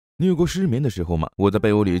你有过失眠的时候吗？我在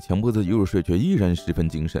被窝里强迫自己入睡，却依然十分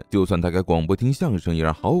精神。就算打开广播听相声，依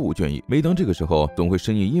然毫无倦意。每当这个时候，总会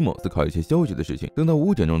深夜 emo 思考一些消极的事情。等到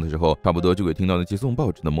5点钟的时候，差不多就会听到那些送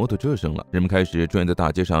报纸的摩托车声了。人们开始出现在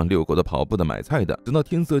大街上遛狗的、跑步的、买菜的。等到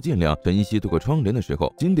天色渐亮，晨曦透过窗帘的时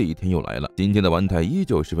候，新的一天又来了。今天的丸太依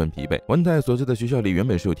旧十分疲惫。丸太所在的学校里原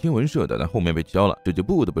本是有天文社的，但后面被取消了。这就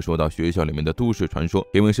不得不说到学校里面的都市传说。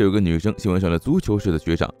天文社有个女生喜欢上了足球社的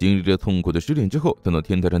学长，经历着痛苦的失恋之后，从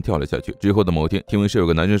天台上跳了下去。之后的某天，天文社有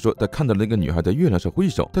个男人说他看到了那个女孩在月亮上挥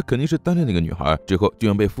手，他肯定是单恋那个女孩。之后就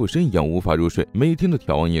像被附身一样无法入睡，每天都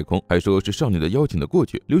眺望夜空，还说是少女的邀请的过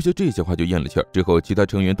去，留下这些话就咽了气儿。之后其他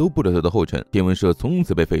成员都步了他的后尘，天文社从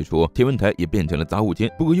此被废除，天文台也变成了杂物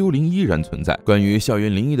间。不过幽灵依然存在。关于校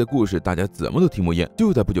园灵异的故事，大家怎么都听不厌。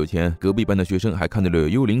就在不久前，隔壁班的学生还看到了有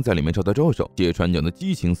幽灵在里面朝他招手，借船桨的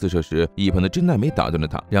激情四射时，一旁的真奈美打断了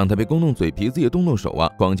他，让他别光动嘴皮子也动手啊！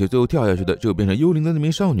况且最后跳下去的只有变成幽灵的那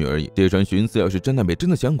名少女而已。这船寻思，要是真奈美真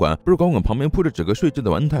的想管，不如管管旁边铺着整个睡着的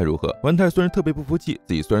丸太如何？丸太虽然特别不服气，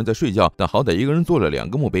自己虽然在睡觉，但好歹一个人做了2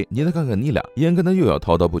个墓碑，你来看看你俩。眼看他又要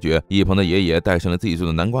滔滔不绝，一旁的爷爷带上了自己做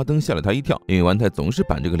的南瓜灯，吓了他一跳，因为丸太总是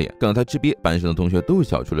板着个脸，看到他吃瘪，班上的同学都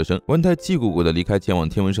笑出了声。丸太气鼓鼓的离开，前往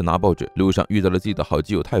天文社拿报纸，路上遇到了自己的好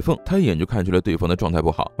基友太凤，他一眼就看出了对方的状态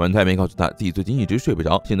不好。丸太没告诉他自己最近一直睡不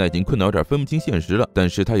着，现在已经困到有点分不清现实了，但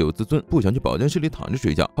是他有自尊，不想去保健室里躺着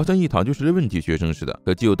睡觉，好像一躺就是问题学生似的。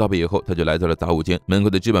和基友道别以后，他就来到了杂物间，门口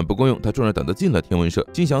的纸板不够用，他壮着胆子进了天文社，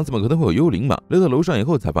心想怎么可能会有幽灵嘛？来到楼上以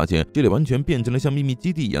后才发现这里完全变成了像秘密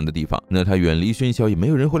基地一样的地方，那他远离喧嚣，也没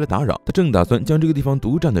有人会来打扰。他正打算将这个地方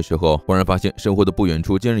独占的时候，忽然发现生活的不远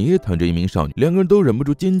处竟然也躺着一名少女，两个人都忍不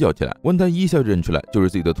住尖叫起来。丸太一下就认出来就是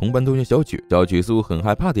自己的同班同学小曲，小曲似乎很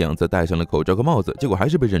害怕的样子，戴上了口罩和帽子，结果还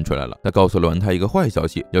是被认出来了。他告诉了丸太一个坏消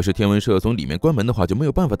息，要是天文社从里面关门的话，就没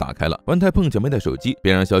有办法打开了。丸太碰巧没带手机，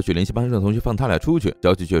便让小曲联系班上的同学放他俩出去。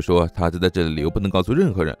小曲却说他在这里留，不能告诉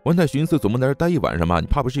任何人。丸太寻思总不能在这待一晚上嘛，你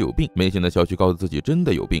怕不是有病？没想到小曲告诉自己真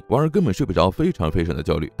的有病，晚上根本睡不着，非常的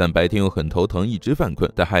焦虑，但白天又很头疼，一直犯困。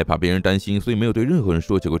他害怕别人担心，所以没有对任何人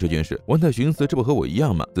说起过这件事。丸太寻思这不和我一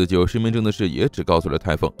样吗？自己有失眠症的事也只告诉了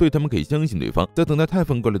太凤，对他们可以相信对方。在等待太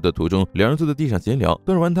凤过来的途中，两人坐在地上闲聊。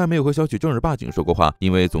但是丸太没有和小曲正儿八经说过话，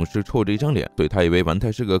因为总是臭着一张脸，所以他以为丸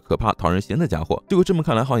太是个可怕讨人嫌的家伙。结果这么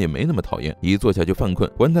看来好像也没那么讨厌，一坐下就犯困。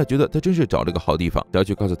丸太觉得他真是找了个好地方。小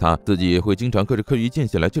曲告诉他自己会经常刻着课余间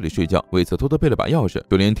隙来这里睡觉，为此偷偷备了把钥匙。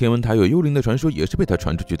就连天文台有幽灵的传说也是被他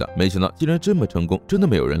传出去的。没想到竟然这么成功，真的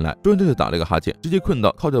没有人来。说完他就打了个哈欠，直接困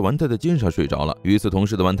到靠在丸太的肩上睡着了。与此同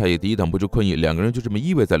时的丸太也抵挡不住困意，两个人就这么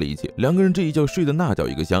依偎在了一起。两个人这一觉睡得那叫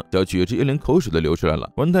一个香，小曲也是一脸口水都流出来了。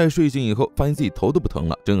丸太睡醒以后发现自己头都不疼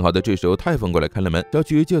了。正好在这时候太凤过来开了门，小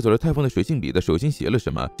曲借走了太凤的水性笔的手心写了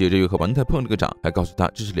什么，接着又和丸太碰了个掌，还告诉他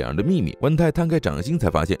这是两人的秘密。丸太摊开掌心才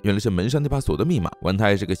发现原来是门上那把锁的密码。丸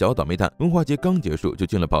太是个小倒霉蛋，文化节刚结束就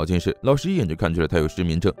进了保健室，老师一眼就看出了他有失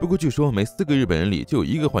眠症。不过据说每4个日本人里就有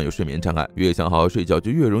1个患有睡眠障碍，越想好好睡觉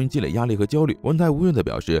就越容易积累压力和焦虑。丸太无怨地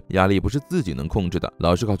表示压力不是自己能控制的。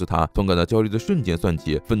老师告诉他从感到焦虑的瞬间算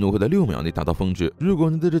起，愤怒会在6秒内达到峰值，如果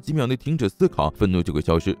能在这几秒内停止思考，愤怒就会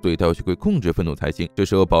消失，所以他要学会控制愤怒才行。这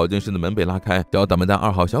时候保健室的门被拉开，小倒霉蛋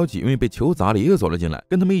2号小曲因为被球砸了也走了进来，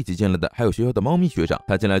跟他们一起进来的还有学校的猫咪学长，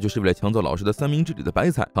他进来就是为了抢走老师的3明治里的白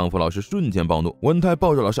菜。康复老师瞬间暴怒，丸太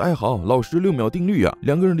抱着老师哀嚎，老师6秒定律啊！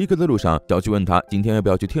两个人离开的路上，小曲问他今天要不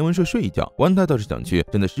要去天文社睡一觉。丸太倒是想去，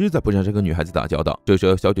真的实在不想跟女孩子打交道。这时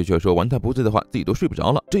候小曲却说丸太不在的话自己都睡不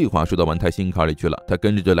着了，这话说到丸太心坎里去了，他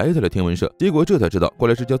跟着就来到了天文社，结果这才知道过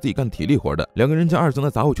来是叫自己干体力活的。两个人将2层的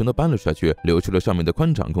杂物全都搬了下去，留出了上面的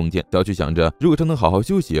宽敞空间。小曲想着如果他能好好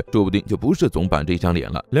休息，说不定就不是总板着一张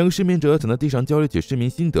脸了。两个失眠者躺在地上交流起失眠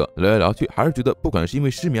心得，聊来聊去还是觉得不管是因为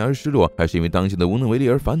失眠而失落，还是因为当下的无能为力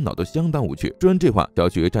而烦恼，都相当无趣。说完这话，小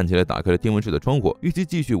曲站起来打开了天文室的窗户，与其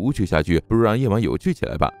继续无趣下去，不如让夜晚有趣起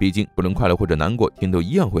来吧，毕竟不论快乐或者难过，天都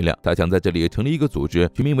一样会亮。他想在这里成立一个组织，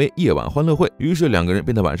取名为夜晚欢乐会。于是两个人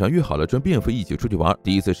便在晚上约好了穿便服一起出去玩。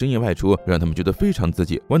第一次深夜外出让他们觉得非常刺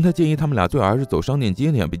激，丸太建议他们俩最好还是走商店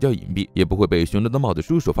街那样比较隐蔽，也不会被熊着的帽子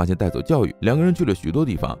叔叔发现带走教育。两个人去了许多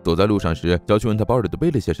地方，走在路上时，小曲问他包里都背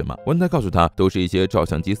了些什么，丸太告诉他都是一些照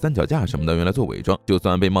相机、3脚架什么的，用来做伪装，就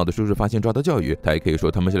算被帽子叔叔发现抓到教育，他也可以说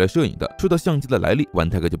他们是来摄影的。说到相机的来历，丸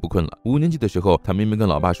太可就不困了。5年级的时候，他明明跟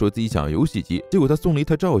老爸说自己想要游戏机，结果他送了一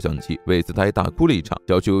台照相机，为此他还大哭了一场。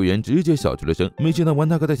小曲无言，直接笑出了声。没想到丸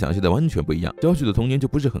太和他想象的完全不一样，小曲的童年就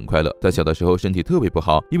不是很快乐，在小的时候身体特别不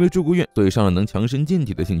好，因为住过院，所以上了能强身健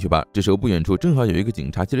体的兴趣班。这时候不远处正好有一个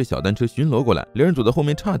警察骑着小单车巡逻过来，两人走到后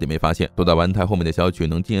面差点没发现。躲到丸太后面的小曲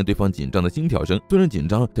能听见对方紧张的心跳声，虽然紧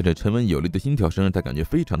张，但是沉稳有力的心跳声让他感觉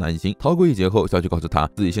非常的安心。逃过一劫后，小曲告诉他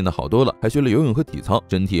自己现在好多了，还学了游泳和体操，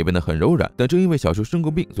身体也变得很柔软。但正因为为小时候生过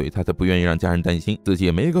病，所以他才不愿意让家人担心，自己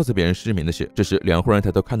也没告诉别人失眠的事。这时两户人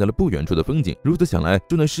抬头看到了不远处的风景，如此想来，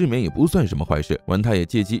就算失眠也不算什么坏事。完泰也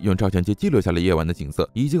借机用照相机记录下了夜晚的景色，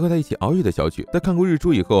以及和他一起熬夜的小曲。在看过日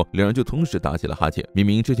出以后，两人就同时打起了哈欠。明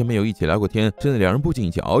明之前没有一起聊过天，现在两人不仅一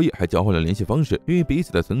起熬夜，还交换了联系方式。因为彼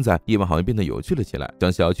此的存在，夜晚好像变得有趣了起来。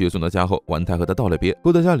将小曲送到家后，完泰和他道了别，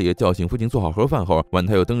回到家里叫醒父亲做好盒饭后，完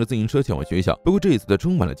泰又蹬着自行车前往学校。不过这一次他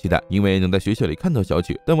充满了期待，因为能在学校里看到小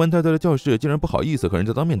曲。但完泰到了教室，竟然不好意思和人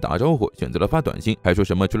家当面打招呼，选择了发短信，还说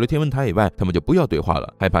什么除了天文台以外，他们就不要对话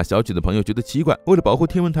了，害怕小曲的朋友觉得奇怪。为了保护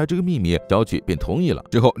天文台这个秘密，小曲便同意了。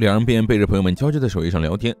之后两人便背着朋友们交织在手机上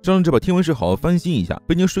聊天，商量着把天文室好好翻新一下，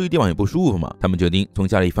毕竟睡一地方也不舒服嘛。他们决定从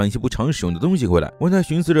家里翻一些不常使用的东西回来。完泰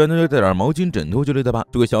寻思着那就带点毛巾枕头之类的吧，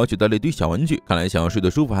结果小曲带了一堆小玩具，看来想要睡得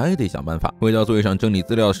舒服还得想办法。回到座位上整理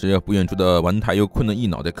资料时，不远处的完泰又困得一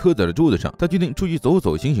脑袋磕在了桌子上。他决定出去走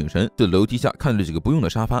走醒醒神，在楼梯下看了几个不用的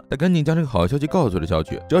沙发，他赶紧将这个好消息告诉了小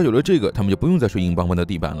曲，只要有了这个，他们就不用再睡硬邦邦的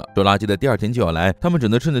地板了。收垃圾的第二天就要来，他们只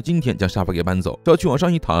能趁着今天将沙发给搬走。小曲往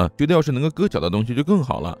上一躺，觉得要是能够搁脚的东西就更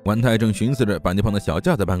好了。完泰正寻思着把那旁的小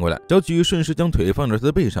架子搬过来，小曲顺势将腿放在他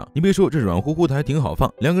的背上，你别说这软乎乎的还挺好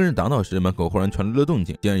放。两个人打闹时，门口忽然传来了动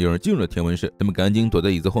静，竟然有人进入了天文室。他们赶紧躲在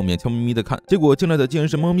椅子后面悄咪咪的看，结果进来的竟然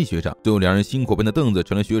是猫咪学长。最后两人辛苦搬的凳子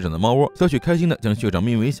成了学长的猫窝，小曲开心的将学长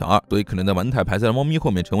命为小二，所以可怜的完泰排在了猫咪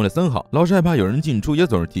后面成为了3号。老是害怕有人进出，也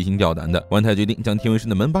总是提心吊胆的。完泰决定将天文室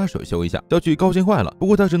的门把手修一下，小曲高兴坏了。不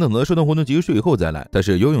过他只能等到社团活动结束以后再来。他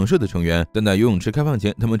是游泳社的成员，但在游泳池开放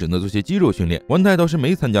前，他们只能做些肌肉训练。完泰倒是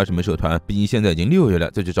没参加什么社团，毕竟现在已经6月了，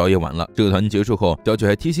再去找也晚了。社团结束后，小曲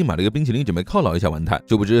还贴心买了个冰淇淋准备犒劳一下完泰。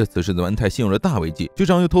殊不知此时的完泰陷入了大危机，学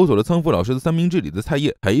长又偷走了仓敷老师的三明治里的菜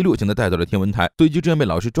叶，还一路将他带到了天文台，随即这样被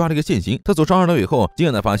老师抓了个现行。他走上2楼以后，惊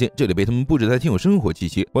讶的发现这里被他们布置得挺有生活气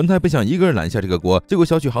息。完泰不想一个人揽下这个锅，结果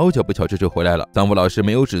小曲好巧不巧这时回来了。仓敷老师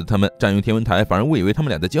没有指责他们占用天文台，反而误以为他们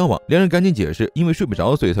俩在交往。两人赶紧解释，因为睡不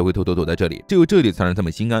着，所以才会偷偷躲在这里，只有这里才让他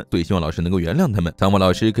们心安，所以希望老师能够原谅他们。仓敷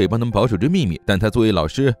老师可以帮他们保守这秘密，但他作为老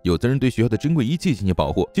师有责任对学校的珍贵仪器进行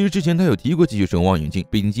保护。其实之前他有提过继续使用望远镜，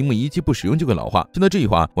毕竟积木仪器不使用就会老化。听到这一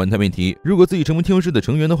话，完泰便提如果自己成为天文室的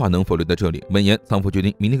成员的话，能否留在这里。闻言，仓敷决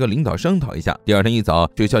定明天和领导商讨一下。第二天一早，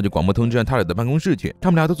学校就广播通知让他俩的办公室去，他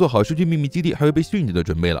们俩都做好失去秘密基地还会被训诫的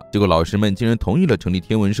准备了。结果老师们竟然同意了成立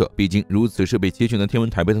天文社，毕竟如此设备齐全的天文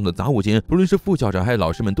台被当作杂物间，不论是副校长还是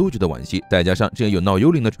老师们都觉得惋惜。再加上之前有闹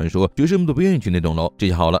幽灵的传说，学生们都不愿意去那栋楼。这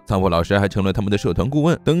下好了，仓敷老师还成了他们的社团顾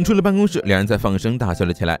问。等出了办公室，两人才放声大笑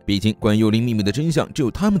了起来。毕竟关于幽灵秘密的真相，只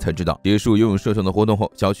有他们才知道。结束游泳社团的活动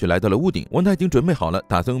后，小曲来到了屋顶，完泰已经准备好了，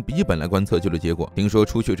打算用笔记本来观测旧的结果。听说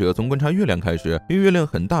初学者要从观察月亮开始，因为月亮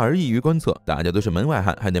很大而易于观测，大家都是门外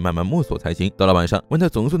汉，还得慢慢摸索才行。到了晚上，完泰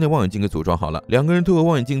总算将望远镜给组装好了，两个人透过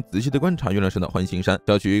望远镜仔细的观察月亮上的环形山。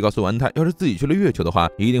小曲告诉完泰，要是自己去了月球的话，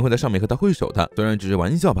一定会在上面和他挥手的，虽然只是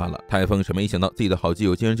玩笑罢了。泰丰是没想到自己的好基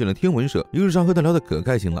友竟然进了天文社，一路上和他聊得可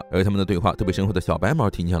开心了，而他们的对话都被身后的小白毛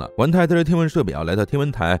听见了。完泰带着天文社表来到天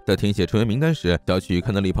文台，在填写成员名单时，小曲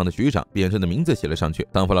看到了一旁的学长，便将的名字写了上去。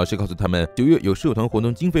当副老师告诉他们，9月有社团活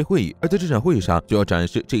动经费会议，而在这场会议上就要展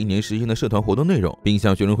示这一年实行的社团活动内容，并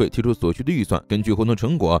向学生会提出所需的预算，根据活动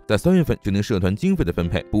成果，在3月份决定社团经费的分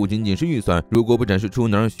配。不仅仅是预算，如果不展示出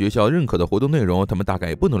能让学校认可的活动内容，他们大概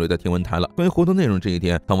也不能留在天文台了。关于活动内容这一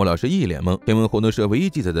点，汤姆老师一脸懵。天文活动社唯一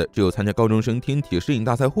记载的只有参加高中生天体摄影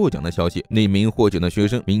大赛获奖的消息。那名获奖的学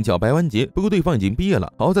生名叫白万杰，不过对方已经毕业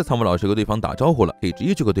了。好在汤姆老师和对方打招呼了，可以直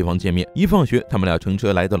接去和对方见面。一放学，他们俩乘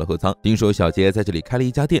车来到了河仓。听说小杰在这里开了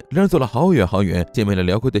一家店，两人走了好远好远，见面了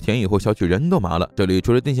辽阔的田以后，小曲人都麻了。这里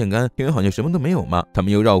除了电线杆，田园好像什么都没有嘛。他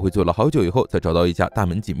们又绕回走了好久以后，才找到一家大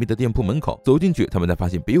门紧闭的店铺门口。走进去，他们才发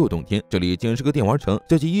现别有洞天，这里竟然是个电玩城。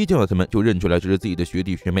小杰一见到他们就认出来这是自己的学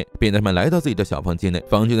弟学妹，便带他们来到自己的小房间内。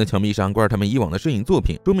房间的墙壁上挂着他们以往的摄影作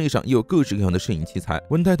品，桌面上也有各式各样的摄影器材。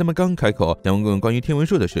文泰他们刚开口想问关于天文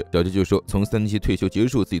社的事，小杰就说从3年级退休结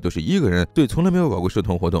束，自己都是一个人，对，从来没有搞过社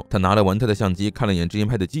团活动。他拿了文泰的相机看了眼之前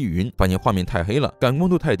拍的积云，发现画面太黑了，感光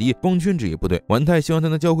度太低，光圈值也不对。文泰希望他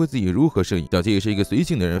能教会自己如何摄影。小杰也是一个随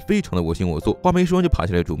性的人，非常的我行我素，话没说完就爬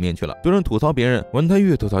起来煮面去了。对人吐槽别人，文泰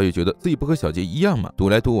越吐槽越觉得自己不和小杰一样嘛，独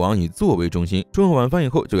来独往，以自我为中心。吃完晚饭以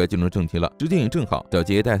后就该进入正题了，时间也正好，小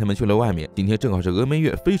杰带他们去了外面。今天正好是峨眉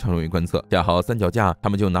月，非常容易观测，架好3脚架，他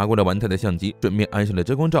们就拿过了文泰的相机，顺便安上了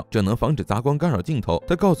遮光罩，这能防止杂光干扰镜头。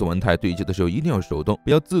他告诉文泰，对焦的时候一定要手动，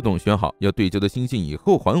不要自动选好，要对焦的星星以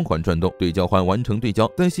后缓缓转动，对焦环完成对焦，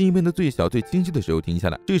在星星变得最小最清晰的时候停下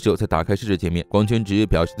来，这时候才打开试着界面。光圈值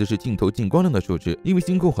表示的是镜头进光量的数值，因为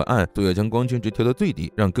星空很暗，所以要将光圈值调到最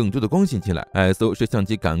低，让更多的光线进来。ISO 是相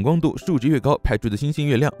机感光度，数值越高拍出的星星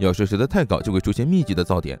越亮，要是设得太高就会出现密集的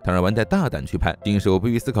噪点。他让文泰大胆去拍，新手不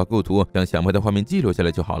必思考构图，将想拍的画面记录下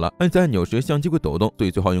来就好。好了，按下按钮时相机会抖动，所以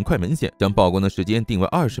最好用快门键，将曝光的时间定为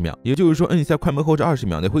20秒，也就是说按下快门后这20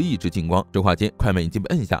秒内会一直进光。说话间，快门已经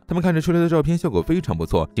被按下，他们看着出来的照片效果非常不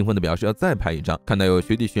错，兴奋的表示要再拍一张。看到有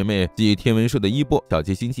学弟学妹继天文社的衣钵，小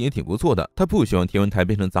杰心情也挺不错的。他不希望天文台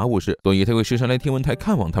变成杂物室，所以他会时常来天文台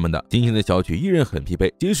看望他们的。今天的小曲依然很疲惫，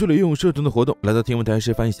结束了游泳社中的活动，来到天文台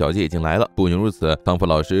时发现小杰已经来了。不仅如此，汤福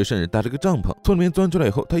老师甚至带了个帐篷，从里面钻出来以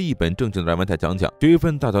后，他一本正经的来文台讲6月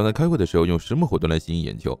份大团在开会的时候用什么活动来吸引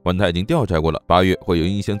眼球。文台已经调查过了，8月会有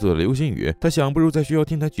英仙座的流星雨，他想不如在学校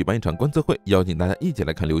天台举办一场观测会，邀请大家一起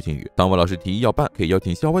来看流星雨。汤福老师提议要办，可以邀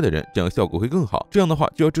请校外的人，这样效果会更好。这样的话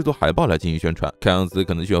就要制作海报来进行宣传，看样子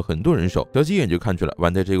可能需要很多人手。小七一眼就看出了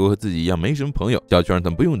文台这个和自己一样没什么朋友，小区让他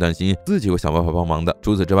们不用担心，自己会想办法帮忙的。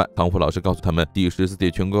除此之外，汤福老师告诉他们，第14届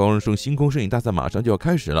全国高中生星空摄影大赛马上就要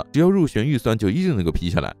开始了，只要入选预算就一定能够批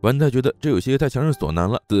下来。文台觉得这有些太强人所难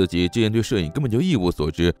了，自己之前对摄影根本就一无所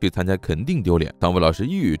知，去参加肯定丢脸。汤福老师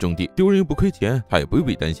一语中的，丢人又不亏钱，他也不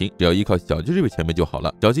必担心，只要依靠小杰这位前辈就好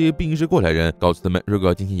了。小杰毕竟是过来人，告诉他们，如果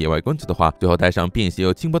要进行野外观测的话，最好带上便携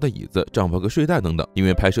又轻薄的椅子、帐篷和睡袋等等，因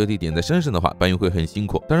为拍摄地点在山上的话，搬运会很辛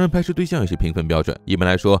苦。当然，拍摄对象也是评分标准。一般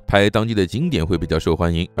来说，拍当地的景点会比较受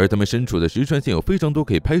欢迎，而他们身处的石川县有非常多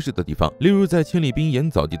可以拍摄的地方，例如在千里冰岩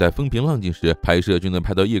早地带风平浪静时，拍摄就能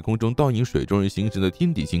拍到夜空中倒影水中而形成的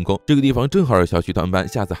天地星空。这个地方正好是小区团班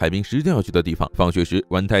下次海滨时间要去的地方。放学时，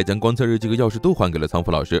文太将观测日记和钥匙都还给了仓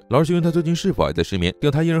福老师。老师问他最近是否还在失眠，调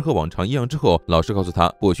他依然和往常一样之后，老师告诉他，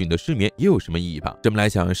或许你的失眠也有什么意义吧。这么来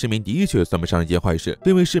想，失眠的确算不上一件坏事。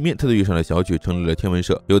因为失眠，他就遇上了小曲，成立了天文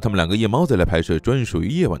社，由他们2个夜猫子来拍摄专属于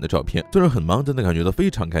夜晚的照片。虽然很忙，但他感觉到非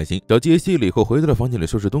常开心。小杰歇了以后，回到了房间里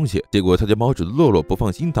收拾东西，结果他家猫主子洛洛不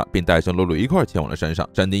放心他，便带上洛洛一块前往了山上。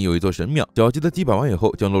山顶有一座神庙，小杰在击败完以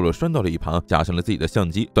后，将洛洛拴到了一旁，加上了自己的相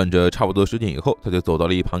机。算着差不多时间以后，他就走到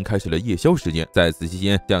了一旁，开始了夜宵时间。在此期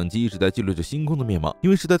间，相机一直在记录着星空的面貌，因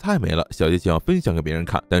为实在太美了，小杰想要分享给别人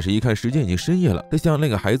看，但是一看时间已经深夜了，他想那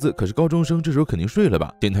个孩子可是高中生，这时候肯定睡了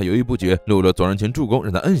吧。见他犹豫不决，洛洛走上前助攻，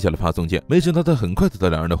让他摁下了发送键。没想到他很快得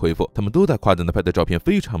到2人的回复，他们都在夸赞他拍的照片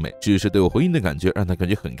非常美，事事都有回应的感觉，让他感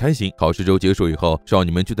觉很开心。考试周结束以后，少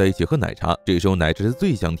女们聚在一起喝奶茶，这时候奶茶是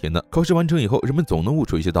最香甜的。考试完成以后，人们总能悟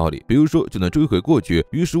出一些道理，比如说就能追回过去，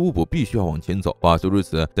于事无补，必须要往前走。话虽如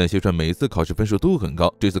此，但谢川每一次考试分数都很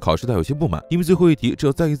高，这次考试他有些不满，因为最后一题只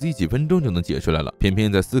要再给自己几分钟就能解出来了。偏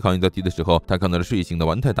偏在思考一道题的时候，他看到了睡醒的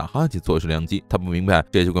丸太打哈欠，错失良机。他不明白，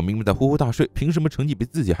这结果明明在呼呼大睡，凭什么成绩比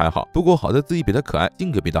自己还好？不过好在自己比他可爱，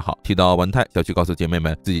性格比他好。提到丸太，小曲告诉姐妹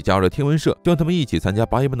们自己加入了天文社，希望他们一起参加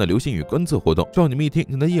8月份的流星雨观测活动。少女们一听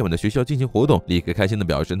能在夜晚的学校进行活动，立刻开心的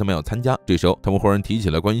表示他们要参加。这时候他们忽然提起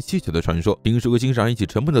了关于气球的传说，听说和欣赏一起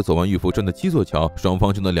沉闷的走完玉福川的7座桥，双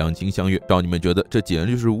方就能两情相悦。少女们觉得这简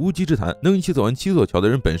直就是无稽之谈，能一起走完7座桥的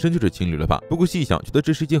人本身就是情侣了吧？不过细想，觉得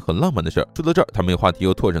这是一件很浪漫的事儿。说到这儿，他们的话题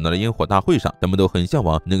又拓展到了烟火大会上，他们都很向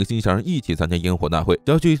往能跟心想人一起参加烟火大会。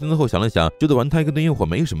小曲听了后想了想，觉得丸太跟对烟火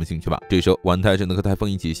没什么兴趣吧。这时候丸太正能和台风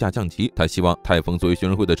一起下象棋，他希望台风作为学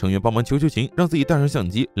生会的成员帮忙求情，让自己带上相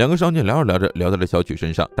机。2个少年聊着聊着聊到了小曲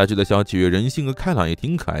身上，他觉得小曲人性和开朗也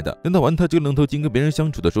挺可爱的。难道丸太这个愣头青跟别人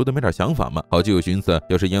相处的时候都没点想法吗？好基友寻思，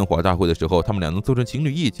要是烟火大会的时候他们俩能凑成情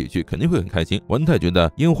侣一起去，肯定会很开心。丸太觉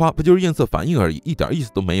得烟花不就是焰色反应而已，一点意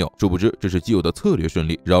思都没有。殊不知这是基友的策略顺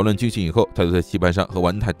利，扰乱军心以后，他就在棋盘上和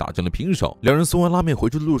丸太打成了平手。2人送完拉面回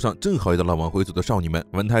去的路上，正好遇到了往回走的少女们。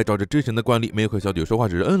丸太照着之前的惯例，没有和小曲说话，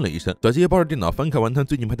只是嗯了一声。小杰抱着电脑翻看丸太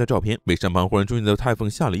最近拍的照片，被身旁忽然出现的太凤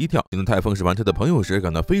吓了一跳。见到太凤是丸太的朋友时，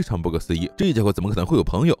感到非常不可思议，这家伙怎么可能会有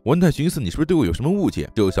朋友？丸太寻思，你是不是对我有什么误解？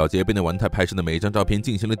只有小杰被那丸太拍摄的每一张照片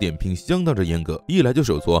进行了点评，相当之严格，一来就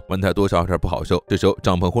手搓，丸太多少有点不好受。这时候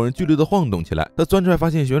帐篷忽然剧烈的晃动起来，他钻出来发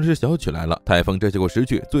现原来是小曲来了。太凤这结果失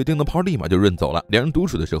去，最盯的炮立马就润走了。2人独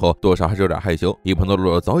处的时候，多少还是有点害羞。一旁的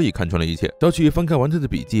洛洛早已看穿了一切。小曲翻看丸太的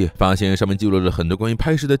笔记，发现上面记录了很多关于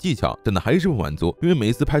拍摄的技巧，但他还是不满足，因为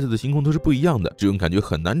每次拍摄的星空都是不一样的，这种感觉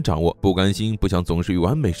很难掌握。不甘心，不想总是与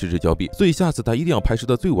完美失之交臂，所以下次他一定要拍摄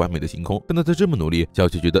到最完美的星空。看到他这么努力，小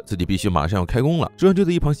曲觉得自己必须马上要开工了，这样就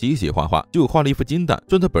在一旁写一写画画，就画了一幅金蛋。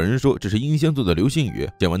虽然他本人说这是英仙座的流星雨，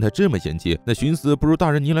见完他这么嫌弃，那寻思不如大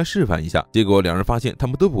人您来示范一下。结果2人发现他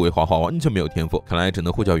们都不会画画，完全没有天赋，看来只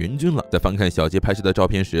能呼叫援军了。在翻看小杰拍摄的照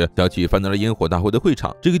片时，小曲翻到了烟火大会的会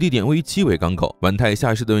场，这个地点位于七尾港口。丸太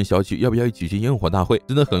下意识地问小曲要不要一起去烟火大会，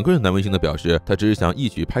真的很快难为情地表示他只是想一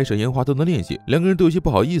起拍摄烟花都能练习。2个人都有些不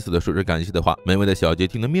好意思地说着感谢的话。门外的小杰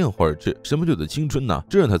听得面红耳赤，什么叫做青春呢？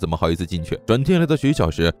这让他怎么好意思进去？转天来到学校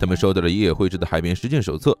时，他们收到了野野绘制的海边实践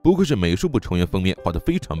手册，不愧是美术部成员，封面画得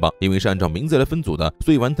非常棒。因为是按照名字来分组的，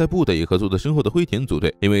所以丸太不得已和坐在身后的灰田组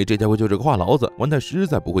队。因为这家伙就是个话痨子，丸太实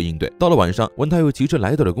在不会应对。到了晚上，丸太又骑车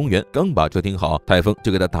来到了公园，刚把车停好，台风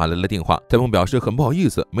就给他打来了电话。台风峰表示很不好意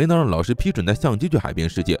思，没能让老师批准带相机去海边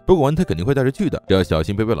世界，不过丸太肯定会带着去的，只要小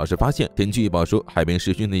心别被老师发现。天气预报说海边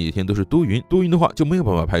市区那几天都是多云，多云的话就没有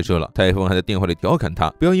办法拍摄了。台风还在电话里调侃他，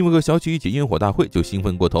不要因为和小曲一起烟火大会就兴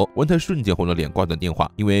奋过头。丸太瞬间红了脸，挂断电话。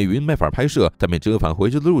因为云没法拍摄，他们折返回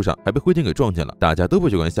去的路上还被灰天给撞见了。大家都不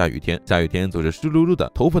喜欢下雨天，下雨天总是湿漉漉的，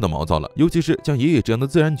头发都毛躁了，尤其是像爷爷这样的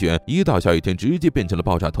自然卷，一到下雨天直接变成了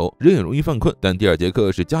爆炸头，人也容易犯困。但第二节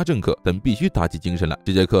课是家政课，但必须打起精神来。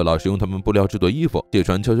这节课老师用他们布料制作衣服，芥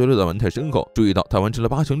川悄悄溜到丸太身后，注意到他完成了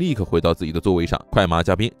8成，立刻回到自己的座位上，快马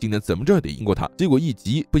加鞭，今天怎么着也得赢过他。结果一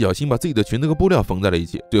急，不小心把自己的裙子和布料缝在了一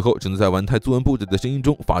起，最后只能在丸太作文布置的声音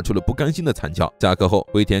中发出了不甘心的惨叫。下课后，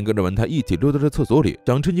灰田跟着丸太一起溜到了厕所里，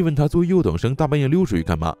长趁机问他作为优等生大半夜溜出去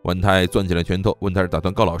干嘛。丸太攥起了拳头，问他是打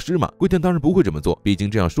算告老师吗？灰田当然不会这么做，毕竟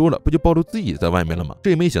这样说了，不就暴露自己也在外面了吗？这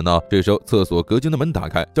也没想到，这时候厕所隔间的门打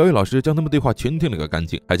开，教育老师将他们对话全听了个干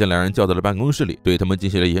净，还将两人叫到了办公室里，对他们进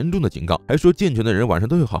行了严重的警告，还说健全的人晚上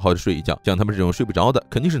都要好好的睡一觉，像他们这种睡不着的，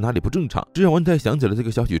肯定是哪里不正常。只让丸太想起了这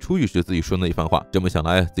个小曲出狱时自己说的那一番话，这么想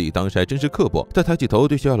来，自己当时还真是刻薄。他抬起头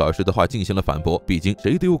对学校老师的话进行了反驳，毕竟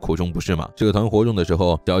谁都有口中不是嘛。社团活动的时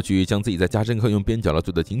候，小曲将自己在家政课用边角料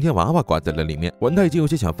做的晴天娃娃挂在了里面，丸太已经有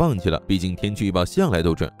些想放弃了，毕竟天气预报向来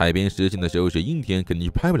都准，海边实行的时候是阴天，肯定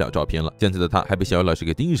是拍不了照片了。现在的他还被小雨老师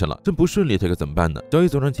给盯上了，真不顺利，这可怎么办呢？小雨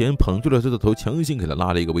走上前捧住了他的头，强行给他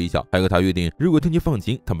拉了一个微笑，还和他约定，如果天气放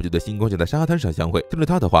晴，他们就在星光下在沙滩上相会。听了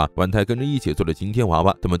他的话，丸太跟着一起做了晴天娃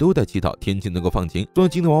娃，他们都在祈祷天气能够放晴。做完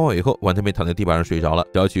晴天娃娃以后，丸太便躺在地板上睡着了。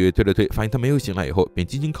小曲推了推，发现他没有醒来以后，便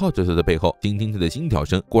紧紧靠着他的背后，倾听他的心跳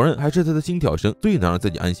声。果然还是他的心跳声最能让自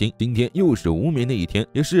己安心。今天又是无眠的一天，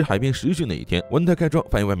也是海边实训的一天。丸太开窗，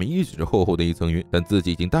发现外面依旧是厚厚的一层云，但自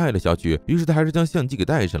己已经带了小曲，于是他还是将相机给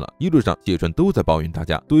带上了。一路上谢川都在抱怨大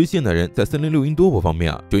家，作为现代人，在森林露营多不方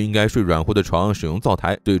便啊，就应该睡软和的床，使用灶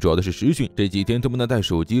台。最主要的是实训，这几天都不能带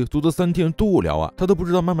手机，足足3天多无聊啊，他都不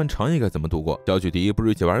知道漫漫长夜该怎么度过。小曲提议不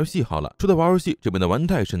如一起玩游戏好了。说到玩游戏，这边的丸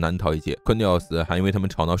太是难逃一劫，困得要死，还因为他们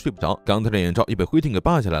吵闹睡不着。刚才的眼罩也被灰天给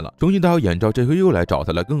扒下来了，重新戴好眼罩，这回又来找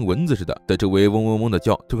他了，跟蚊子似的，在周围嗡嗡嗡的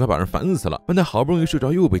叫，就快把人烦死了。丸太好不容易睡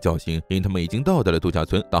着，又被叫醒，因为他们已经到达了度假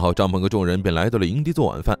村，搭好帐篷和众人便来到了营地做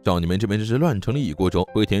晚饭。少女们这边真是乱成了一锅粥。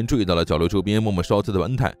灰田注意到了角落周边默默烧菜的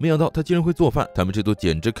丸太，没想到他竟然会做饭，他们这组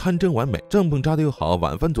简直堪称完美，帐篷扎得又好，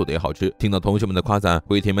晚饭做得也好吃。听到同学们的夸赞，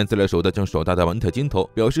灰田们自来熟的将手搭在丸太肩头，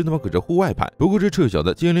表示他们可是户外派。不过这臭小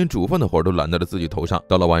子竟然连煮饭的活都揽到了自己头上。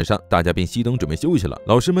到了晚上，大家便熄灯准备休息了，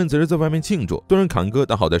老师们则是在外面庆祝。虽然坎坷，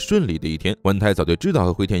但好在顺利的一天。丸太早就知道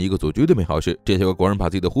和灰田一个组绝对没好事，这些个果然把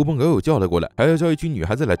自己的狐朋狗友叫了过来，还要叫一群女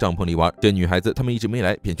孩子来帐篷里玩。这女孩子他们一直没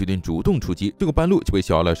来，便决定主动出击，结果半路就被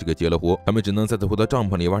小老师给截了胡，他们只能再次回到帐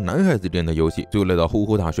篷里玩男孩子之间的游戏，最后累到呼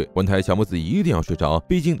呼大睡。丸太强迫自己一定要睡着，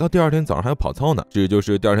毕竟到第二天早上还要跑操呢。这就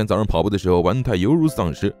是第二天早上跑步的时候，丸太犹如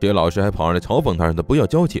丧尸，这些老师还跑上来嘲讽他，让他不要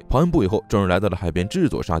娇气。跑完步以后，众人来到了海边制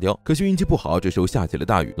作沙雕，可惜运气不好，这时候下起了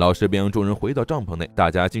大雨，老师便让众人回到帐篷内，大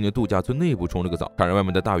家进了度假村内部冲了个澡。看着外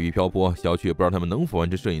面的大雨瓢泼，小曲也不知道他们能否完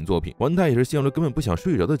成摄影作品。丸太也是陷入了根本不想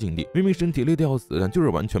睡着的境地，明明身体累得要死，但就是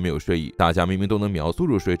完全没有睡意。大家明明都能秒速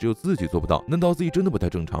入睡，只有自己做不到，难道自己真的不太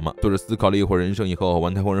正常吗？坐着思考了一会儿人生以后，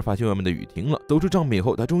丸太忽然发现外面的雨停了，走出帐篷以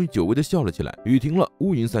后，他终于久违的笑了起来。雨停了，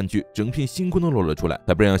乌云散去，整片星空都露了出来。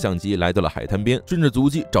他便让相机来到了海滩边，顺着足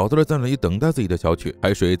迹找到了在那里等待自己的小曲。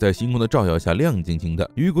海水在星空的照耀下亮晶晶的，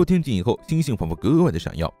雨过天晴以后，星星仿佛格外的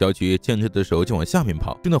闪耀。小曲牵着的手就往下面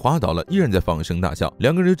跑，真的滑倒了，依然在放声大笑。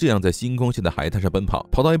两个人这样在星空下的海滩上奔跑，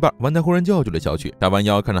跑到一半，丸太忽然叫住了小曲。他弯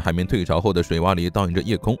腰看着海面退潮后的水洼里倒映着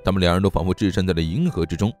夜空，他们两人都仿佛置身在了银河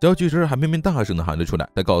之中。小曲时海绵绵大声的喊了出来，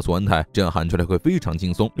他告诉丸太，这样喊出来会非常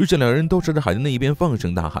轻松。于是两人都朝着海的那一边放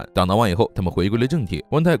声大喊。打闹完以后，他们回归了正题。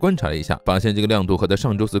丸太观察了一下，发现这个亮度和在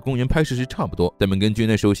上周四公园拍摄时差不多。他们根据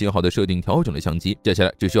那时候写好的设定调整了相机，接下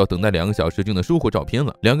来只需要等待2个小时就能收获照片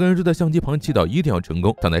了。两个人就在相机旁祈祷一定要成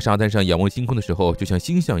功。躺在沙滩上仰望星空的时候，就像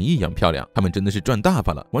星象一样漂亮。他们真的是赚大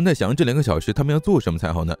发了。丸太想这2个小时他们要做什么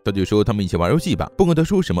才好呢？小曲说他们一起玩游戏吧。不管他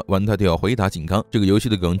说什么，丸太都要回答警刚。这个游戏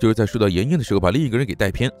的梗就是在说到妍妍的时候把另一个人给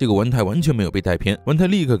带偏，这个丸太完全没有被带偏。丸太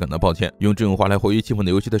立刻感到抱歉，用这种话来活跃气氛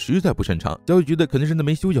的游戏他实在不擅长。小曲觉得肯定是他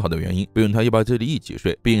没休息好的原因，不用他要把这里一起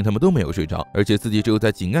睡，毕竟他们都没有睡着，而且自己只有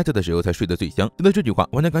在井盖在的时候才睡得最香。听到这句话，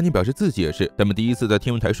丸太赶紧表示自己也是，他们第一次在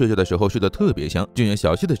天文台睡觉的时候睡得特别香，就像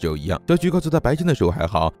小溪的时候一样。小曲告诉他白天的时候还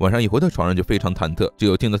好，晚上一回到床上就非常忐忑，只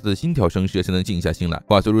有听到他的心跳声时才能静下心来。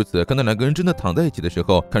话虽如此，看到两个人真的躺在一起的时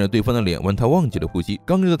候，看着对方的脸，丸太忘记了呼吸。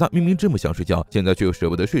刚刚的他明明这么想睡觉，现在却又舍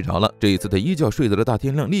不得睡着了。这一次他一觉睡到了大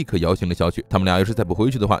天亮，立刻摇醒了小曲。他们俩要是再不回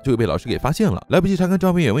去的话，就会被老师给发现了。来不及查看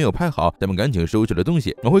照片有没有拍好，他们赶紧收拾了东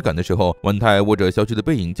西。往回赶的时候，丸太握着小曲的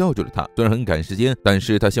背影叫住了他。虽然很赶时间，但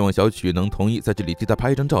是他希望小曲能同意在这里替他拍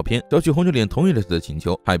一张照片。小许红着脸同意了他的请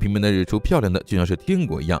求，海平面的日出漂亮的就像是天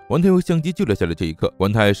国一样。丸太用相机记录下了这一刻。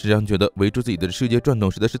丸太时常觉得围住自己的世界转动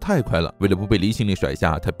实在是太快了，为了不被离心力甩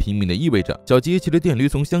下，他拼命的依偎着。小杰骑着电驴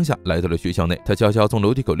从乡下来到了学校内，他悄悄从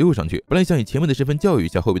楼梯口溜上去，本来想以前辈的身份教育一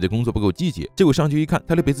下后辈的工作不够积极，结果上去一看，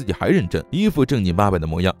他俩比自己还认真，一副正经八百的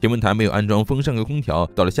模样。天文台没有安装风扇和空调，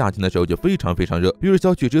到了夏天的时候就非常热，于是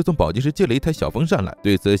小许直接从保健室借了一台小风扇来。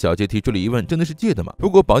对此小杰提出了疑问，真的是借的吗？不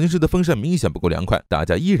过保健室的风扇明显不够凉快，大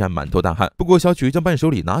家依然满头大汗。不过小许将伴手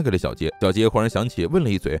礼拿给了小杰，小杰忽然想起问了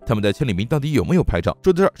一嘴他们在千里明到底有没有拍照。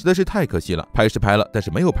说到这儿实在是太可惜了，拍是拍了，但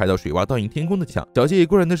是没有拍到水洼倒映天空的墙。小杰以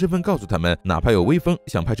过人的身份告诉他们，哪怕有微风，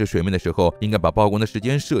想拍摄水面的时候应该把曝光的时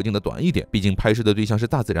间设定的短一点，毕竟拍摄的对象是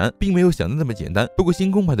大自然，并没有想的那么简单。不过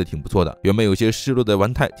星空拍的挺不错的。原本有些失落的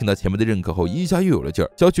丸太听到前辈的认可后一下又有了劲儿，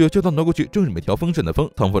小许就到挪过去正准备调风扇的风，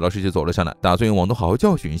汤福老师就走了上来，打算用网络好好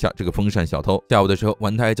教训一下这个风扇小偷。下午的时候，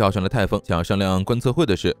丸太叫上了太凤，想要商量观测会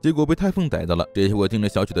的事，结果被太凤逮到了。这些我盯着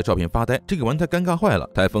小许的照片发呆，这个丸太尴尬坏了。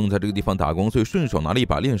太凤在这个地方打工，所以顺手拿了一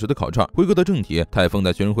把练熟的烤串。回归到正题，太凤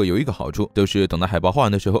在学生会有一个好处，就是等到海报画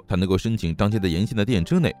完的时候，他能够申请张贴在沿线的电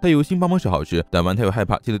车内。他有心帮忙是好事，但丸太又害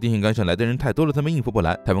怕接到电线杆上来的人太多了，他们应付不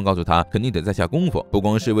来。太凤告诉他，肯定得再下功夫，不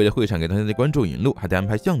光是为了会场给当天的观众引路，还得安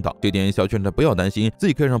排向导。这点小许让他不要担心，自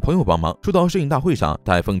己可以让朋友帮忙。说到摄影大会上，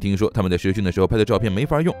太凤听说他们在实训的时候拍的照片没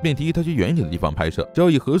法用，便提议他去远一点的地方拍摄，只要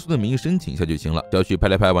以合宿的名义申请一下就行了。小许拍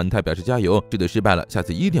了拍丸太，表示加油，这次失败了，下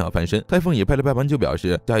次一定要翻身。太凤也拍了拍完就表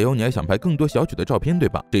示加油，你还想拍更多小许的照片对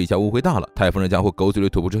吧？这一下误会大了，太凤这家伙狗嘴里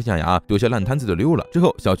吐不出象牙，丢下烂摊子就溜了。之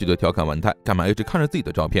后小许就调侃丸太干嘛一直看着自己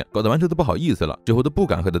的照片，搞得丸太都不好意思了，之后都不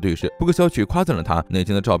敢和他对视。不过小许夸赞了他那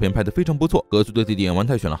天的照片拍得非常不错。合宿的地点丸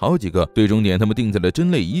太选了好几个，最终点他们定在了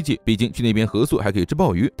真泪遗迹，毕竟去那边合宿还可以吃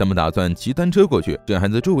鲍鱼，他们打算骑单车过去，这样还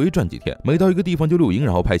在周围转几天，每到一个地方就露营，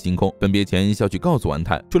然后拍星空。分别前小许告诉丸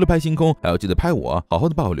太，除了拍星空还要记得拍我，好好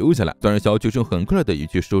的把我留下来。虽然小许是用很快的语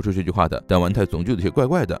气说出这句话的，但丸太总觉得有些怪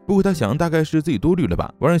怪的。不过他想大概是自己多虑了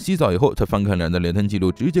吧。晚上洗澡以后，他翻看两人的聊天记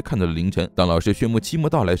录，直接看到了凌晨。当老师宣布期末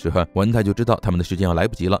到来时，丸太就知道他们的时间要来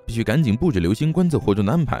不及了，必须赶紧布置流星观测活动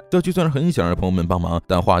的安排。小许虽然很想让朋友们帮忙，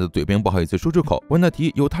但话在嘴边不好意思说出口。丸太提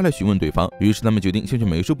议由他来询问对方，于是他们决定先去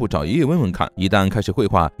美术部找爷爷问问看。一旦开始绘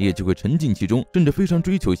画，爷爷就会沉浸其中，甚至非常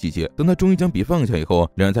追求细节。等他终于将笔放下以后，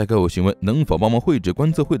两人才开口询问能否帮忙绘制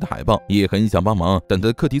观测会的海报。爷爷很想帮忙，但他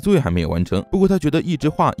的课题作业还没有完成。不过他觉得一直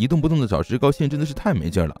画一动不动的找石膏线真的是太没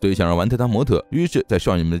劲了，所以想让丸太当模特。于是，在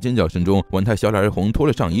少女们的尖叫声中，丸太小脸一红，脱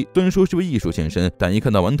了上衣。虽然说是为艺术献身，但一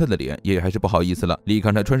看到丸太的脸，爷爷还是不好意思了，立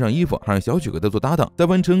刻他穿上衣服，还让小许和他做搭档。在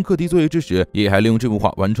完成课题作业之时，爷爷还利用这幅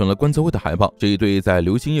画完成了观测会的海报。这一对在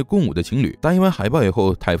流星夜共舞的情侣，答应完海报以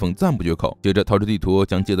后，太凤赞不绝口，接着掏出地图，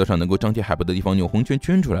将街道上能够张贴海报的地方用红圈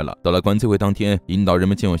圈出来了。到了观测会当天，引导人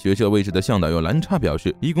们前往学校位置的向导用蓝叉表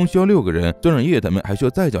示，一共需要6个人，虽然爷爷他们还需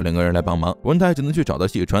要再叫2个人来帮忙。丸太只能去找到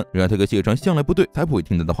谢川，然而他和谢川向来不对，才不会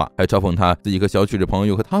听他的话，还嘲讽他自己和小许是朋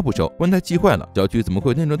友，和他不熟。丸太气坏了，小许怎么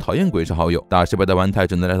会有那种讨厌鬼是好友？大失败的丸太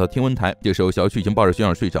只能来到天文台，这时候小许已经抱着学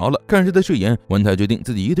长睡着了。看着他的誓言，丸太决定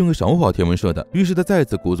自己一定会守护好天文社的。于是他再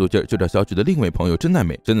次鼓足劲儿去找小许的另一位朋友真奈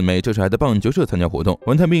美。真奈美这时还在棒球社参加活动，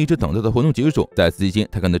丸太便一直等到的活动结束。在此期间，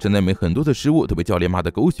他看到真奈美很多的失误都被教练骂得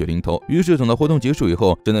狗血淋头。于是等到活动结束以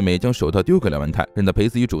后，真奈美将手套丢给了丸太，让他陪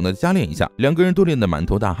自己主呢加练一下。2个人都练得满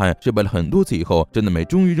头大汗，失败了很多次以后，真奈美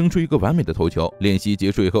终于扔出一个完美的头球。练习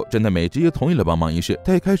结束以后，真奈美直接同意了帮忙一事。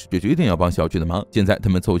他一开始就决定要帮小许的忙。现在他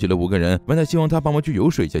们凑齐了5个人，丸太希望他帮忙去游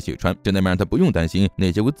说一下谢川。真奈美让他不用担心，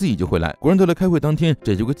那结果自己就会来。果然到了开会当天，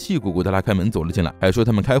这结果气鼓鼓的拉开门走了进来，还说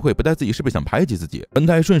他们开会不带自己是不是想排挤自己。丸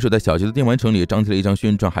太顺手在小杰的电玩城里张贴了一张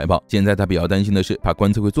宣传海报。现在他比较担心的是怕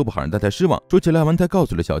观测会做不好让大家失望。说起来，丸太告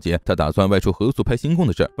诉了小杰他打算外出合宿拍星空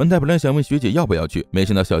的事。丸太本来想问学姐要不要去，没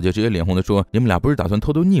想到小杰直接脸红的说，你们俩不是打算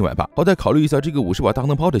偷偷腻歪吧，好歹考虑一下这个50瓦大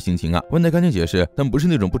灯泡的心情啊。丸太赶紧解释，但不是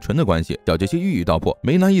那种不纯的关系。小杰先一语道破，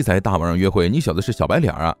没拿意思在大晚上约会，你小子是小白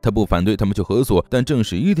脸啊。他不反对他们去合宿，但正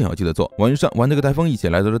事一定要记得做。晚上，丸太和台风一起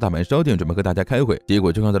来到了大阪烧店，准备和大家开会，结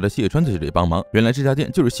果就看到了谢川在这里帮忙。原来这家店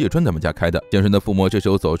就是谢川他们家开的。健身的父母这时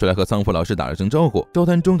候走出来和仓福老师打了声招呼。交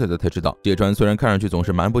谈中才知道，谢川虽然看上去总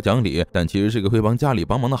是蛮不讲理，但其实是个会帮家里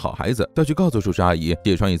帮忙的好孩子。要去告诉叔叔阿姨，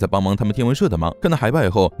谢川也在帮忙他们天文社的忙。看到海报以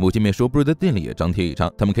后，母亲便说不如在店里也张贴一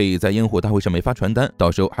张，他们可以在烟火大会上面发传单，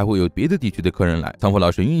到时候还会有别的地区的客人来。仓福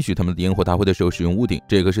老师允许他们的烟火大会的时候使用屋顶，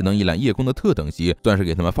这个是能一览夜空的特等席，算是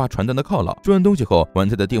给他们发传单的犒劳。说完东西后，丸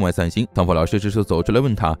太在店外散心。仓福老师这时候走出来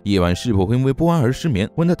问他夜晚是否会因为不安而失眠。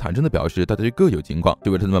丸太坦诚的表示大家各有情况，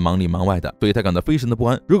就为他们忙里忙外的，所以他感到非常的不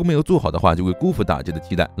安，如果没有做好的话就会辜负大家的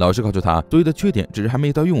期待。老师告诉他所有的缺点只是还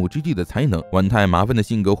没到用武之地的才能，丸太麻烦的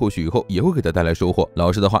性格或许以后也会给他带来收获。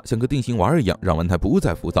老师的话像个定心丸一样，让丸太不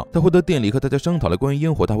再浮躁。他回到店店里和大家商讨了关于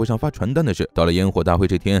烟火大会上发传单的事。到了烟火大会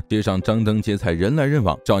这天，街上张灯结彩，人来人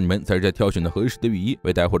往，少女们在这挑选的合适的雨衣，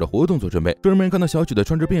为待会儿的活动做准备。众人们看到小曲的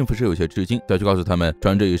穿着便服时有些吃惊，小曲告诉他们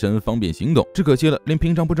穿这一身方便行动，只可惜了，连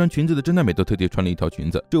平常不穿裙子的真奈美都特地穿了一条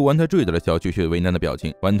裙子。这丸太注意到了小曲却为难的表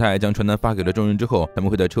情。丸太将传单发给了众人之后，他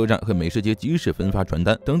们会在车站和美食街及时分发传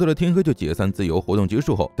单，等到了天黑就解散。自由活动结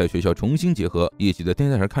束后，在学校重新结合，一起在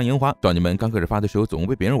天台上看烟花。少女们刚开始发的时候总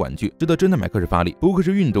被别人婉拒，直到真奈美开始发力。不愧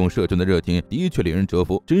是运动社团的热情，的确令人折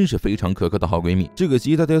服，真是非常可靠的好闺蜜。只可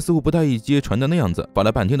惜大家似乎不太爱接传单的样子，发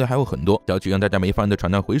了半天的还有很多。小曲让大家没发完的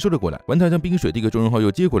传单回收了过来，丸太将冰水递给众人后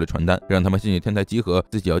又接过了传单，让他们先去天台集合，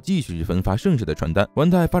自己要继续去分发剩下的传单。丸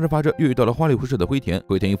太发着发着又遇到了花里胡哨的灰田，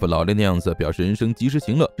灰田一副老练的样子，表示人生及时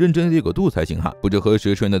行乐，认真得有个度才行哈。不知何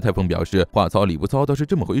时出现的太凤表示话糙理不糙，倒是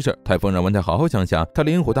这么回事。太凤让丸太好好想想，他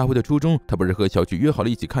烟火大会的初衷，他不是和小曲约好了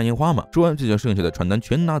一起看烟花吗？说完就将剩下的传单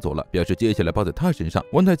全拿走了，表示接下来包在他身上。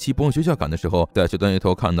丸太起步往学校赶的时候，在学端一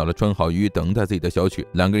头看到了穿好雨衣等待自己的小曲，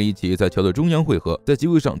两个人一起在桥的中央汇合，在集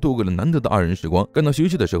会上度过了难得的二人时光。赶到学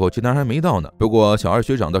校的时候，其他人还没到呢，不过小二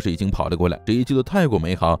学长倒是已经跑了过来，这一切都太过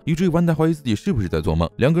美好，以至于丸太怀疑自己是不是在做梦。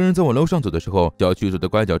两个人在往楼上走的时候，小曲走的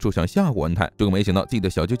拐角处想吓唬丸太，结果没想到自己的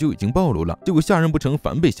小舅舅已经暴露了，结果吓人不成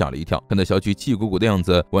反被吓了一跳。看到小曲气鼓鼓的样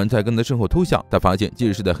子，丸太跟在身后偷笑。他发现即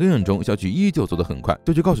使是在黑暗中，小曲依旧走得很快。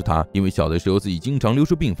小曲告诉他，因为小的时候自己经常溜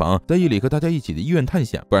出病房，在夜里和大家一起的医院探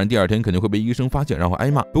险，不然第二天肯定会被医生发现然后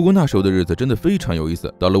挨骂。不过那时候的日子真的非常有意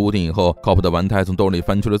思。到了屋顶以后，靠谱的丸太从兜里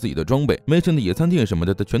翻出了自己的装备，没剩的野餐垫什么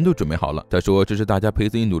的他全都准备好了。他说这是大家陪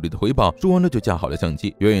自己努力的回报。说完了就架好了相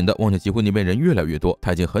机。远远的望见集会那边人越来越多，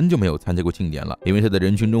他已经很久没有参加过庆典了，因为他在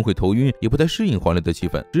人群中会头晕，也不太适应欢乐的气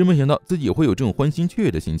氛，只是没想到自己也会有这种欢欣雀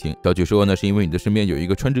跃的心情。小曲说那是因为你的身边有一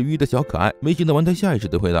个穿着浴衣的小可爱。没想到丸太下意识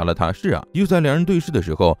的回答了他是啊。就在两人对视的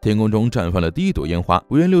时候，天空中绽放了第一朵烟花，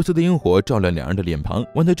五颜六色的烟火照亮两人的脸庞。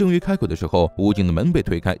丸太正欲开口的时候，屋顶的门被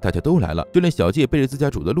推开，大家都来了，就连小介背着自家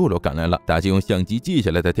主的洛洛赶来了。大家用相机记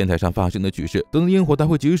下来在天台上发生的趣事。等到烟火大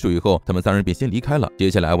会结束以后，他们三人便先离开了。接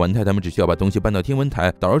下来丸太他们只需要把东西搬到天文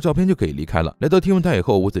台，导入照片就可以离开了。来到天文台以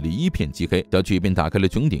后，屋子里一片漆黑，小曲便打开了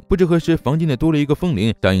穹顶。不知何时，房间内多了一个风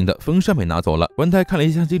铃，相应的风扇被拿走了。丸太看了一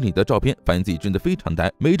下相机里的照片，发现自己真的非常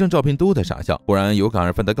呆，每一张照片都在傻笑。忽然有感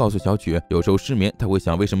而发的告诉小曲，有时候失眠他会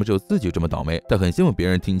想为什么只有自己这么倒霉，他很羡慕别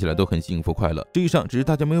人听起来都很幸福快乐，实际上只是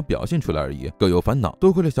大家没有表现出来而已，各有烦恼。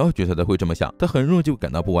多亏了小曲他才会这么想，他很容易就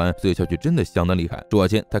感到不安，所以小曲真的相当厉害。说话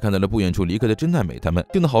间他看到了不远处离开的真奈美他们，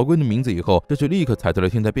听到好闺女名字以后，小曲立刻踩到了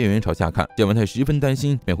天台边缘朝下看。见丸太十分担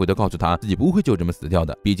心，便回头告诉他自己不会就这么死掉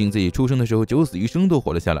的，毕竟自己出生的时候九死一生都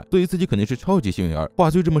活了下来，所以自己肯定是超级幸运儿。话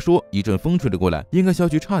虽这么说，一阵风吹了过来，眼看小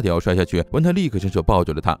曲差点要摔下去，丸太立刻伸手抱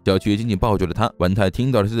住了他，小曲也紧紧抱住了他。丸太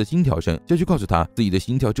听到了他的心跳声，小曲告诉他自己的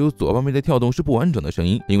心跳只有左半边的跳动是不完整的声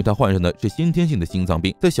音，因为他患上的是先天性的心脏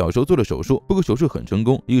病，在小时候做了手术，不过手术很成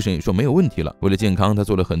功，医生也说没有问题了。为了健康，他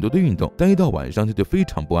做了很多的运动，但一到晚上他就非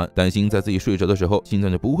常不安，担心在自己睡着的时候心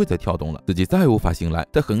脏就不会再跳动了，自己再无法醒来。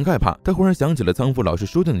他很害怕，他忽然想起了仓敷老师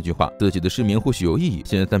说的那句话，自己的失眠或许有意义。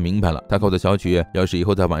现在他明白了，他告诉小曲，要是以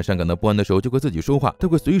后在晚上感到不安的时候就和自己说话，他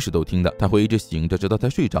会随时都听的，他会一直醒着直到他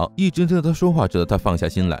睡着，一直听到他说话直到他放下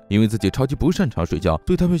心来。因为自己超级不擅长睡觉，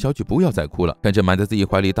所以他劝小曲不要再哭了。看着埋在自己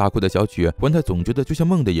怀里大哭的小曲，丸太总觉得就像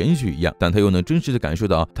梦的延续一样，但他又能真实的感受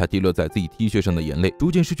到他滴落在自己 T 恤上的眼泪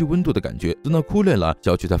逐渐失去温度的感觉。等到哭累了，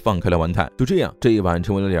小曲才放开了丸太。就这样，这一晚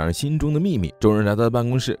成为了两人心中的秘密。众人来到了办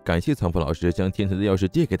公室，感谢仓敷老师将天台的钥匙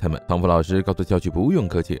借给他们。仓敷老师告诉小曲不用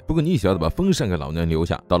客气，不过你小子把风扇给老娘留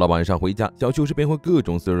下。到了晚上回家，小曲是变化各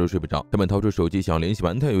种思路都睡不着，他们掏出手机想联系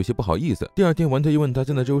丸太，有些不好意思。第二天丸太又问他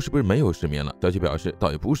现在之后是不是没有失眠了，小曲表示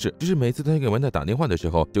倒也不是，只是每次他给丸太打电话的时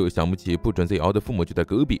候就想不起不准自己熬的父母就在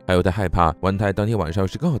隔壁，还有他害怕丸太当天晚上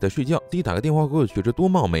是刚好在睡觉，自己打个电话过去这多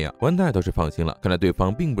冒昧啊。丸太倒是放心了，看来对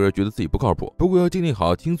方并不是觉得自己不靠谱，不过要建立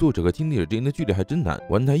好倾诉者和倾听者之间的距离还真难。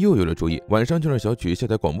丸太又有了主意，晚上就让小曲下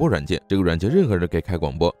载广播软件，这个软件任何人可以开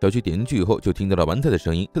广播。小曲点进去以后就听到了丸太的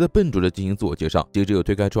声音，他在笨拙的进行自我介绍，接着又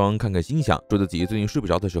推开窗看看星象，说自己最近睡不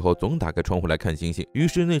着的时候总打开窗户来看星星。于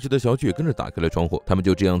是那时的小曲也跟着打开了窗户，他们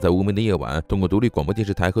就这样在无眠的夜晚，通过独立广播电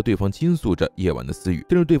视台和对方倾诉着夜晚的私语，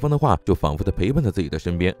听着对方的话就仿佛的陪伴在自己的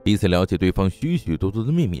身边，彼此了解对方许许多多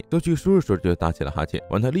的秘密。小曲说着说着就打起了哈欠，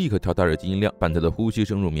丸太立刻调大耳机音量，伴他的呼吸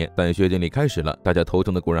声入眠。但学典礼开始了，大家头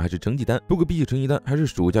疼的果然还是成绩单，不过比起成绩单，还是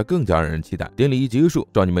暑假更加让人期待。典礼一结束，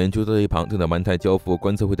少女们就坐在一旁等待丸太交付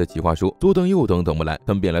观测会的企划书，左等右等等不来，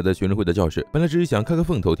他们便来到学生会的教室，本来只是想开个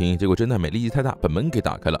缝偷听，结果真奈美力气太大，把门给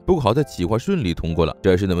打开了。不过好在企划顺利通过了，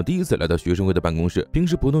这是他们第一次来到学生会的办公室，平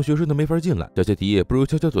时普通学生都没法进来。小谢提议不如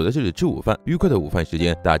悄悄躲在这里吃午饭。愉快的午饭时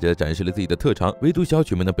间，大家展示了自己的特长，唯独小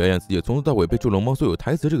曲们能表演自己从头到尾被捉龙猫所有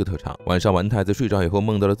台词这个特长。晚上丸太在睡着以后后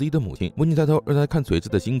梦到了自己的母亲，母亲抬头让他看璀璨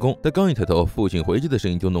的星空，他刚一抬头，父亲回击的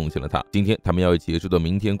声音就弄醒了他。今天他们要一起制作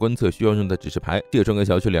明天观测需要用的指示牌。借转个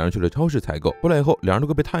小区，两人去了超市采购，回来以后两人都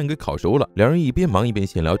快被太阳给烤熟了。两人一边忙一边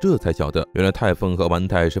闲聊，这才晓得原来太凤和丸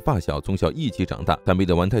太是发小，从小一起长大。他们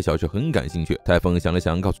对丸太小学很感兴趣。太凤想了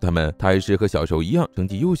想，告诉他们他还是和小时候一样成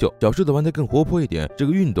绩优秀，小时候的丸太更活泼一点，是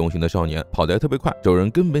个运动型的少年，跑得特别快，周人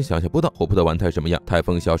根本想象不到活泼的丸太什么样。太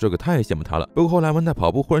凤小时候可太羡慕他了，不过后来丸太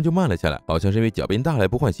跑步忽然就慢了下来，好像是因为脚变大了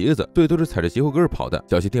不换鞋子，所以都是踩着鞋后跟跑的。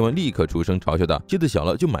小区天文立刻出声嘲笑道：“鞋子小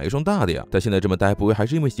了就买一双大的呀！”他现在这么呆，不会还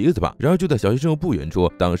是因为鞋子吧？然而就在小区身后不远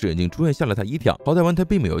处，当时眼镜出现，吓了他一跳。好在丸太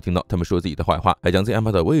并没有听到他们说自己的坏话，还将自己安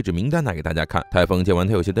排的位置名单拿给大家看。太凤见丸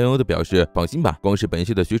太有些担忧的表示：“放心吧，光是本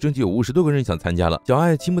系的学生就有50多个人想参加了。小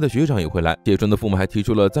爱期末的学长也会来，谢春的父母还提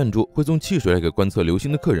出了赞助，会送汽水来给观测流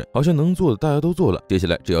星的客人。好像能做的大家都做了，接下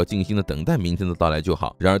来只要静心的等待明天的到来就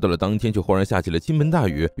好。”然而到了当天，却忽然下起了倾盆大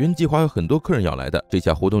雨，原计划有很多客人要来的，这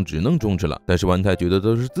下活动只能终止了。但是丸太觉得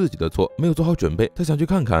都是自己的错，没有做好准备，他想去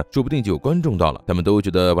看看，说不定就有观众到了。他们都觉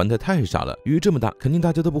得丸太太傻了，雨这么大，肯定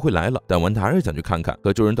大家都不会来了。但丸太还是想去看看。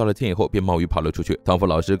和众人道了歉以后，便冒雨跑了出去。唐福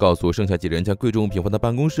老师告诉剩下几人将贵重物品放到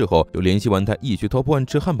办公室后，又联系丸太一起偷破案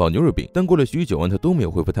吃汉堡牛肉饼。但过了许久，丸太都没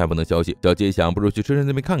有回复太凤的消息。小杰想不如去车站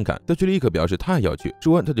那边看看，小区立刻表示他也要去。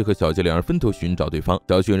说完，他就和小杰两人分头寻找对方。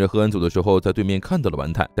小区人喝完酒的时候，在对面看到了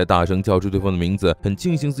丸太，在大声叫出对方的名字，很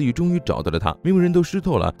庆幸自己终于找到了他。明明人都湿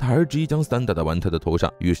透了，他还是执意将伞打到丸太的头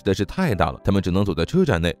上，雨实在是太大了，他们只能走在车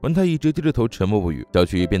站内。丸太一直低着头沉默不语。小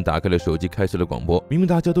区便打开了手机，开始了广播。明明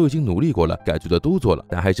大家都已经努力过了，该做的都做了，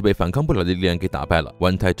但还是被反抗不了的力量给打败了。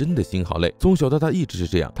丸太真的心好累，从小到大一直是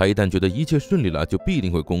这样，他一旦觉得一切顺利了，就必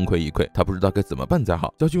定会功亏一篑，他不知道该怎么办才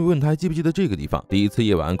好。小区问他还记不记得这个地方？第一次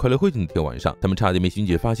夜晚快乐会的那天晚上，他们差点被巡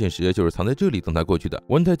警发现时，就是藏在这里等他过去的。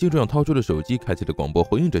丸太就这样掏出了手机，开启了广播，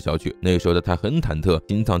回应着小曲。那时候的他很忐忑，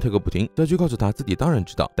心脏跳个不停。小曲告诉他自己当然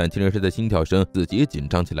知道，但听着他的心跳声，自己也紧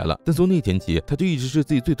张起来了。但从那天起，他就一直是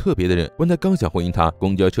自己最特别的人。丸太刚想回应他，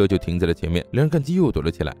公交车就停在了前面，两人干机又躲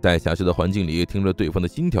了起来。在狭小的环境里，听了对方的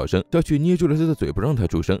心跳声，小曲捏住了他的嘴，不让他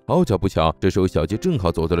出声。好巧不巧，这时候小杰正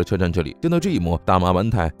好走到了车站这里。见到这一幕，大骂丸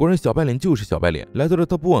太果然小白脸就是小白脸。来到了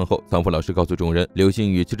top 1后，仓福老师告诉众人，流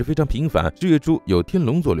星雨其实非常频繁，10月初有天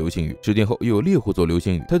龙座流星雨，10天后又有猎户座流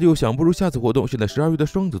星雨。他就想不如下次活动是在12月的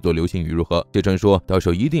双子座流星雨如何？谢川说到时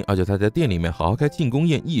候一定要叫他在店里面好好开庆功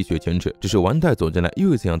宴，一雪前耻。只是丸太走进来，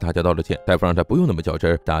又一次向大家道了歉，大夫让他不用那么较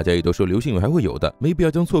真儿，大家也都说流星雨还会有的，没必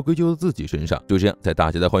要将错归咎到自己身上。就这样，在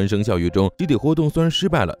大家的欢声笑语中，集体活动虽然失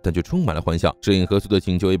败了，但却充满了欢笑。摄影合宿的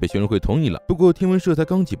请求也被学生会同意了，不过天文社才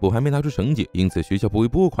刚起步，还没拿出成绩，因此学校不会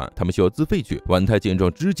拨款，他们需要自费去。丸太见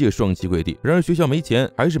状直接双膝跪地，然而学校没钱，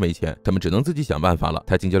还是没钱，他们只能自己想办法了。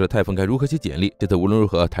他请教了太凤该如何写简历，这次无论如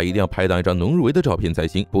何他一定要拍到一张能入围的照片才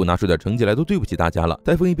行，不拿出点成绩来都对不起大家了。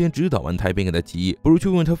太凤一边指导丸太，边给他提议，不如去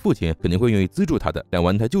问问他父亲，肯定会愿意资助他的。但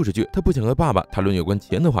丸太就是句，他不想和爸爸谈论有关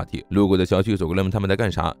钱的话题。路过的小区走过来问他们在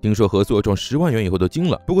干啥，听说合作中10万元以后都惊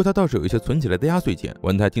了，不过他倒是有一些存起来的压岁钱。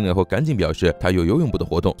丸太听了后赶紧表示他有游泳部的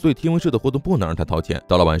活动，所以天文社的活动不能让他掏钱。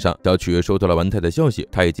到了晚上，小曲收到了丸太的消息，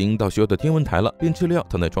他已经到学校的天文台了，便吃了药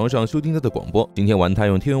躺在床上收听他的广播。今天丸太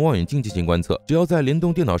用天文望远镜进行观测，只要在联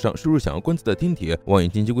动电脑上输入想要观测的天体，望远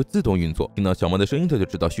镜就会自动运作。听到小猫的声音，他就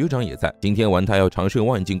知道学长也在。今天丸太要尝试用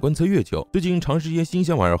望远镜观测月球，最近尝试一些新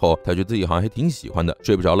鲜玩意后，他觉得自己好像还挺喜欢的。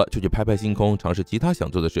睡不着了，就去拍拍星空，尝试其他想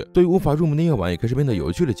做的事。对于无法入眠的夜晚也开始变得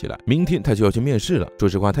有趣了起来。明天他就要去面试了，说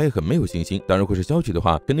实话他也很没有信心，当然会是小曲的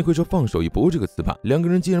话，肯定会说放手一搏这个词吧。两个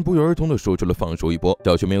人竟然不约而同的说出了放手一搏。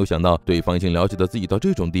小曲没有想到对方已经了解到自己到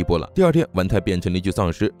这种地步了。第二天，丸太变成了一具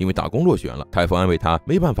丧尸，因为打工落选了。太凤安慰他，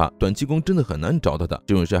没办法，短期工真的很难找到的，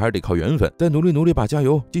这种事还是得靠缘分，再努力努力吧，加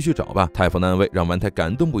油，继续找吧。太凤的安慰让丸太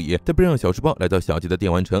感动不已，他便让小书包来到小杰的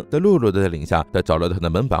电玩城，在洛洛的带领下，他找到他的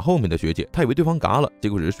门板后面的学姐，他以为对方嘎了，结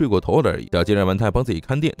果只是睡过头了而已。小杰让丸太帮自己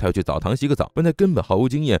看店，他要去澡堂洗个澡，丸太根本毫无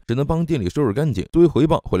经验，只能帮店里收拾干净。作为回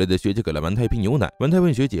报，回来的学姐给了丸太一瓶牛奶。丸太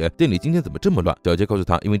问学姐，店里今天怎么这么乱？小杰告诉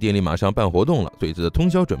他，因为店里马上办活动了，所以这通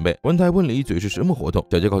宵准备。丸太问了一嘴是什么活动，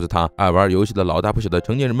小杰告诉他，爱玩游戏的老大不小的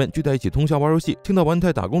成年人们聚在一起通宵玩游戏。听到丸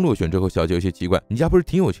太打工落选之后，小杰有些奇怪，你家不是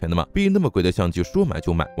挺有钱的吗？毕竟那么贵的相机说买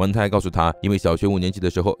就买。丸太告诉他，因为小学5年级的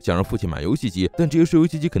时候想让父亲买游戏机，但直接说游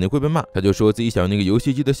戏机肯定会被骂，他就说自己想用那个游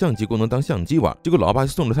戏机的相机功能当相机玩，结果老爸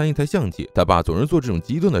送了他一台相机。他爸总是做这种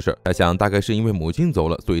极端的事儿，他想大概是因为母亲走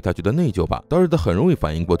了，所以他觉得内疚吧。导致他很容易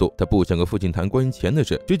反应过度，他不想和父亲谈关于钱的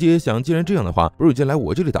事。学姐想，既然这样的话，不如你先来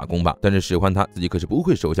我这里打工吧。但是使唤他自己可是不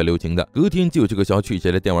会手下留情的。隔天就有这个小曲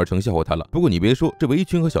起来电玩城笑话他了。不过你别说，这围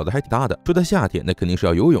裙和小子还挺搭的。说到夏天，那肯定是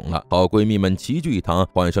要游泳了。好闺蜜们齐聚一堂，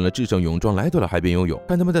换上了制胜泳装，来到了海边游泳。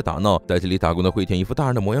看他们在打闹，在这里打工的惠田一副大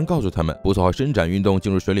人的模样，告诉他们不做好伸展运动，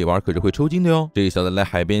进入水里玩可可是会抽筋的哟。这小子来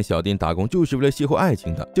海边小店打工就是为了邂逅爱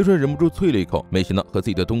情的，就说忍不住啐了一口，没想到和自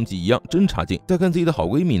己的冬季一样，真差劲。再看自己的好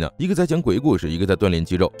闺蜜呢，一个在讲鬼故事，一个在锻炼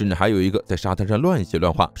肌肉，甚至还有一个在沙滩上乱写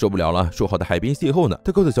乱画，受不了了，说好的海边邂逅呢？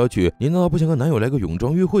她告诉小曲，你难道不想和男友来个泳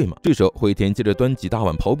装约会吗？这时候惠田接着端几大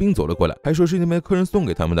碗刨冰走了过来，还说是那边客人送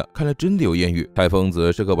给他们的，看来真的有艳遇。太疯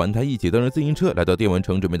子是和丸太一起蹬着自行车来到电玩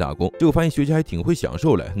城准备打工，结果发现学姐还挺会享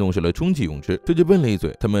受嘞，弄上了充气泳池，这就问了一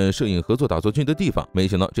嘴他们摄影合作打算去的地方，没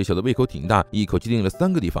想到这小子胃口挺大，一口气定了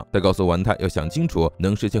3个地方。他告诉丸太要想清楚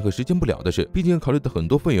能实现和实现不了的事，毕竟考虑的很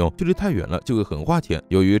多费用，距离太远了就会很花钱。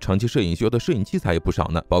由于长期摄影需要的摄影器材也不少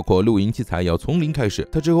呢，包括录音器材要从零开始。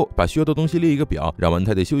他之后把需要的东西列一个表，让丸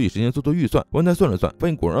太的休息时间做预算。丸太算了算，发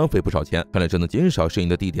现果然费不少钱，看来只能减少摄影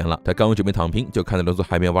的地点了。他刚准备躺平，就看到了从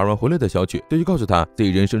海边玩完回来的小曲，这就告诉他自己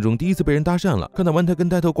人生中第一次被人搭讪了。看到丸太跟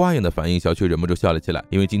呆头瓜一样的反应，小曲忍不住笑了起来，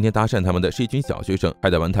因为今天搭讪他们的是一群小学生，害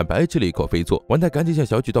得丸太白吃了一口肥醋。丸太赶紧向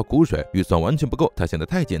小曲倒苦水，预算完全不够，他想的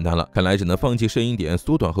太简单了，看来只能放弃摄影点，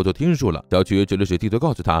缩短合作天数了。小曲指了指低头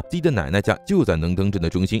告诉他，自己的奶奶家就在能登镇的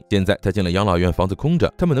中心，现在他进了养老院，房子空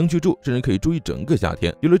着，他们能去住，甚至可以住一整个夏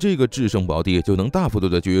天。有了这个制胜宝地，就能大幅度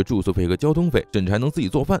的节约住宿费和交通费，甚至还能自己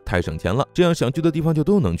做饭，太省钱了。这样想去的地方就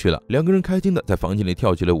都能去了。两个人开心的在房间里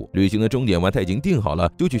跳起了舞。旅行的终点丸太已经定好了，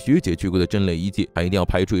就去学姐去过的真泪遗迹，还一定要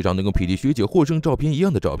拍出一张能跟痞弟学姐获胜照片一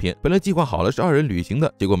样的照片。本来计划好了是2人旅行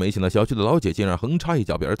的，结果没想到小曲的老姐竟然横插一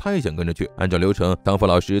脚，表示她也想跟着去。按照流程，当父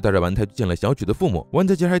老师带着丸太去见了小曲的父母。丸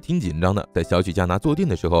太其实还挺紧张的，在小曲家拿坐垫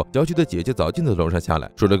的时候，小曲的姐姐早进从楼上下来，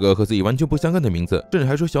说了个和自己完全不相干的名字，甚至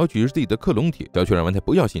还说小曲是自己的克隆体。小曲让丸太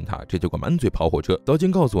不要信他，这结果满嘴跑火车。早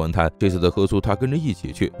进告诉丸太，这次的合宿他跟着一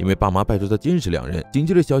起去，因为爸妈拜托他监视2人。紧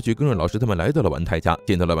接着小曲跟着老师他们来到了丸太家，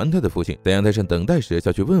见到了丸太的父亲。在阳台上等待时，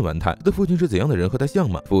小曲问丸太，他的父亲是怎样的人，和他像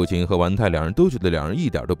吗？父亲和丸太2人都觉得2人一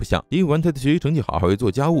点都不像，因为丸太的学习成绩好，还会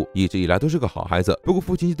做家务，一直以来都是个好孩子。不过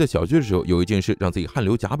父亲记得小学的时候有一件事让自己汗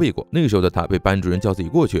流浃背过，那个时候的他被班主任叫自己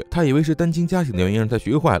过去，他以为是单亲家庭的原因让他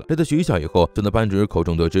学坏了。来到学校以后，从那班主任口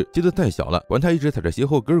中得知，记得太小了，丸太一直踩着鞋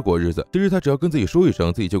后跟过日子。其实他只要跟自己说一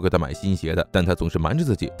声，自己就给他买新鞋的，但他总是瞒着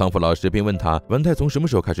自己。当父老师便问他，丸太从什么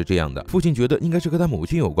时候开始这样的？父亲觉得应该是和他母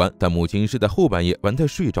亲有关，但母亲是在后半夜丸太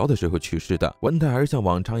睡着的时候去世的。丸太还是像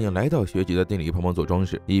往常一样来到学姐的店里帮忙做装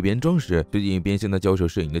饰，一边装饰，最近一边向他教授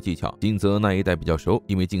摄影的技巧。金泽那一带比较熟，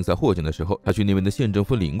因为竞赛获奖的时候，他去那边的县政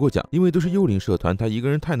府领过奖。因为都是幽灵社团，他一个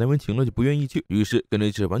人太难为情了，就不愿意去，于是跟着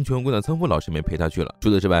一支完全无关的仓敷老师没陪他去了。除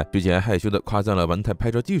此之外，学姐还害羞的夸赞了丸太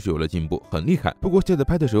拍照技术有了进步，很厉害。不过现在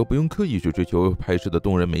拍的时候不用刻意去追求拍摄的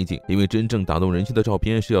动人美景，因为真正打动人心的照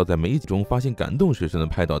片是要在美景中发现感动时才能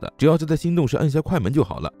拍到的，只要是在心动时按下快门就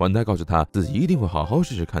好了。丸太告诉他自己一定会好好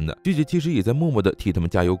试试看的。学姐其实也在默默的替他们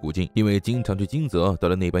加油鼓劲，因为经常去金泽，到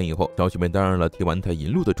了那边以后，小雪便担任了替丸太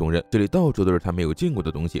引路的重任。这里到处都是他没有见过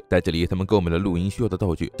的东西，在这里他们购买了露营需要的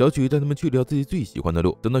道具，小曲带他们去掉自己最喜欢的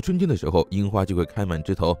路。等到春天的时候，樱花就会开满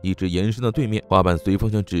枝头，一直延伸到对面，花瓣随风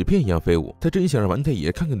像纸片一样飞舞。他真想让丸太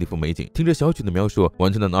也看看那幅美景。听着小曲的描述，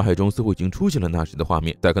丸太的脑海中似乎已经出现了那时的画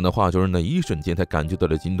面。在看到画中人的一瞬间，他感觉到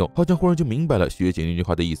了惊动，好像忽然就明白了学姐那句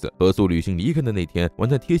话的意思。合宿旅行离开的那天，丸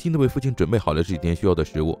太贴心的为父亲准备好了这几天需要的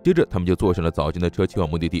食物。接着他们就坐上了早间的车，前往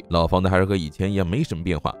目的地。老房子还是和以前一样没什么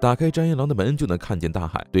变化，打开瞻烟廊的门就能看见大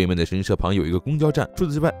海，对面的神社旁有一个公交站，除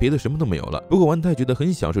此之外别的什么都没有了。不过丸太觉得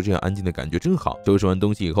很享受这样安静的感觉，真好。收拾完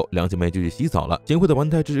东西以后，两姐妹就去洗澡了。贤惠的丸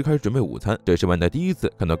太这时开始准备午餐，这是丸太第一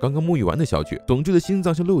次看到刚刚沐浴完的小曲，总觉得心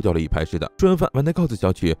脏像漏掉了一拍似的。吃完饭，丸太告诉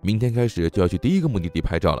小曲，明天开始就要去第一个目的地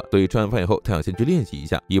拍照了，所以吃完饭以后，他想先去练习一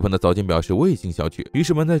下。一旁的早见表示我也姓小曲，于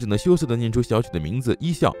是丸太只能羞涩的念出小曲的名字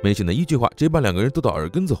一笑，没想到一句话直接把两个人都到耳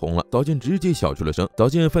根子红了。早见直接笑出了声。早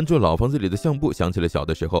见翻出了老房子里的相簿，想起了小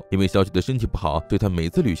的时候，因为小曲的身体不好，所以他每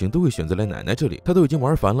次旅行都会选择来奶奶这里。他都已经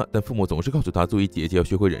玩烦了，但父母总是告诉他，作为姐姐要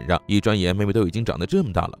学会忍让。一转眼，妹妹都已经长得这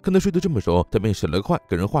么大了，看他睡得这么熟，他便使了个坏，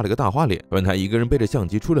给人画了个大花脸。丸太一个人背着相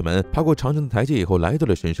机出了门，爬过长长的台阶以后，来到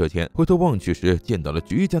了神社前。回头望去时，见到了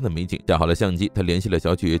绝佳的美景。架好了相机，他联系了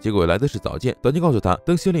小曲，结果来的是早见。早见告诉他，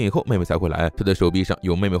等洗脸以后，妹妹才会来。他的手臂上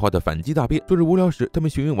有妹妹画的反击大便。昨日无聊时，他们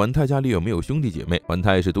询问丸太家里有没有兄弟姐妹。丸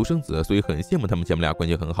太是独生子，所以很羡慕他们姐妹俩关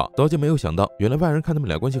系很好。早见没有想到，原来外人看他们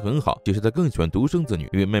俩关系很好，其实他更喜欢独生子女，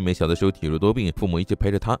因为妹妹小的时候体弱多病，父母一直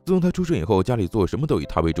陪着他。自从他出生以后，家里做什么都以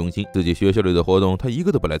他为中心，自己学校里的活动他一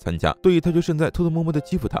个都不来参加，所以他就现在偷偷摸摸的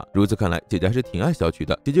欺负他。如此看来，姐姐还是挺爱小曲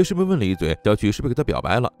的。姐姐是不是问了一嘴，小曲是不是给他表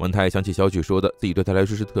白了？丸太想起小曲说的，自己对他来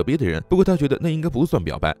说是特别的人，不过他觉得那应该不算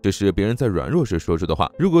表白，这是别人在软弱时说出的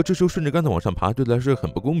话。如果这时候顺着杆子往上爬，对他来说是很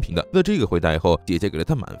不公平的。那这个回答以后，姐姐给了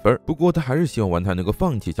他满分。不过他还是希望丸太能够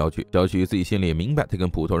放弃小曲。小曲自己心里也明白，他跟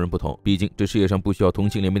普通人不同，毕竟这世界上不需要同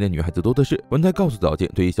性恋的女孩子多的是。丸太告诉早见，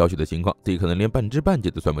对于小曲的情况，自己可能连半知半解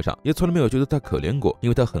都算不上，也从来没有觉得他可怜过，因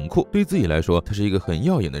为他很酷，对自己来说他是一个很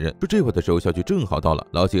耀眼的人。说这话的时候，小曲正好到了，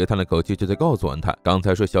老姐叹了口气，就在告诉完泰，刚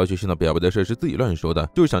才说小曲向他表白的事是自己乱说的，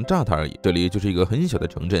就是想炸他而已。这里就是一个很小的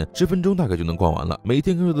城镇，10分钟大概就能逛完了，每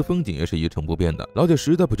天看到的风景也是一成不变的。老姐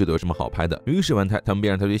实在不觉得有什么好拍的，于是完泰他们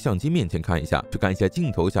便让他对相机面前看一下，去看一下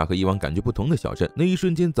镜头下和以往感觉不同的小镇。那一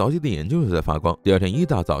瞬间，早姐的眼睛就在发光。第二天一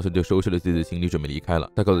大早，他就收拾了自己的行李，准备离开了。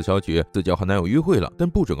他告诉小曲自己要和男友约会了，但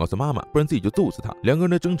不准告诉妈妈，不然自己就揍死他。两个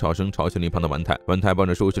人的争吵声吵醒了一旁的完泰，完泰帮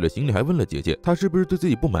着收拾了行李，还问了姐姐他是不是对自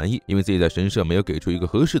己不满意，因为自己在神社没有给出一个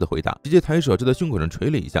合适的回答。姐姐抬手就在胸口上捶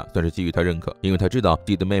了一下，算是给予他认可，因为他知道自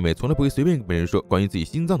己的妹妹从来不会随便跟别人说关于自己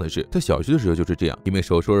心脏的事。他小学的时候就是这样，因为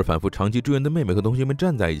手术而反复长期住院的妹妹和同学们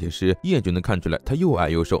站在一起时，一眼就能看出来他又矮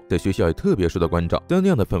又瘦，在学校也特别受到关照。在那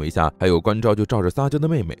样的氛围下，还有关照就照着撒娇的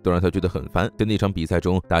妹妹，都让他觉得很烦。在那场比赛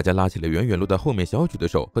中，大家拉起了远远落在后面小曲的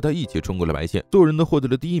手，和他一起冲过了白线，所有人都获得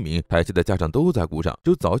了第1名，台下的家长都在鼓掌。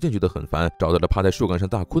只有早见觉得很烦，找到了趴在树干上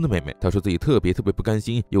大哭的妹妹。他说自己特别不甘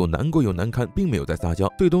心，又难过又难堪，并没有在撒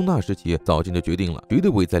娇。对从那时起，早见就决定了绝对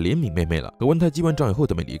不会再怜悯妹妹了。和完泰击完仗以后，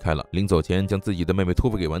他们离开了。临走前，将自己的妹妹托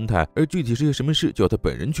付给完泰，而具体是些什么事，就要他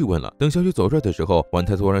本人去问了。等小曲走出来的时候，完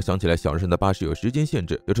泰突然想起来小镇上的巴士有时间限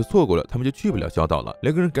制，要是错过了，他们就去不了小岛了。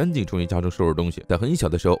两个人赶紧冲进家中收拾东西。在很小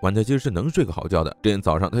的时候，完泰其实是能睡个好觉的。这天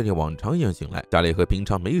早上，他像往常一样醒来，家里和平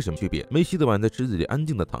常没什么区别，没洗的碗在池子里安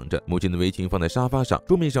静的躺着，母亲的围裙放在沙发上，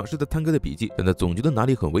桌面上是他摊开的笔记，但他总觉得哪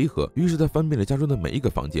里很违和。于是他翻遍了家中的每一个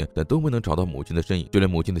房间，但都没能找到母亲的身影，就连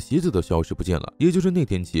母亲的鞋子都消失不见了。也就是那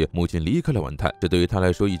天起，母亲离开了完泰，这对于他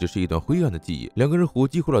来说一直是一段灰暗的记忆。两个人火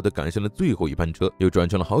急火燎地赶上了最后一班车，又转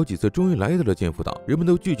乘了好几次，终于来到了剑福岛。人们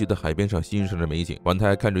都聚集在海边上欣赏着美景。完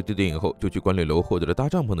泰看着这电影后，就去管理楼获得了搭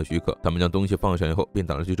帐篷的许可。他们将东西放上以后，便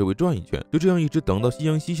打算去周围转一圈。就这样一直等到夕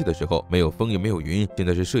阳西下的时候，没有风也没有云，现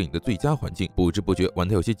在是摄影的最佳环境。不知不觉，完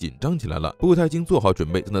泰有些紧张起来了。不过他已经做好准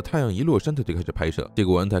备，等到太阳一落山，他就开始拍摄。结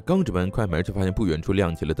果完泰刚准备快门，就发现不远处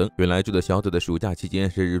亮起了灯。原来这个小岛的暑假期间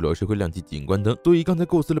是日落时会亮起景观灯，所以刚才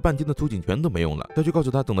构思了半天的图景全都没用了。小曲告诉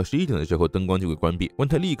他，等到11点的时候灯光就会关闭。完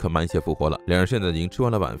泰立刻满血复活了。两人现在已经吃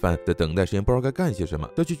完了晚饭，在等待时间不知道该干些什么。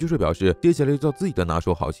小曲举手表示，接下来就到自己的拿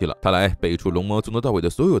手好戏了。他来背出龙猫从头到尾的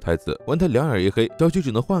所有台词。完泰两眼一黑，小曲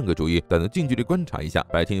只能换个主意，但能近距离观察一下，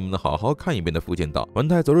白天你们能好好看一遍的福建岛。完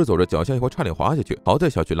泰走着走着，脚下一滑，差点滑下去，好在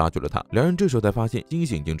小曲拉住了他。两人这时候才发现星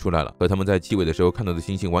星已经出来了，和他们在七尾的时候看到的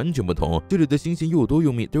星星完全不同。这里的星星又多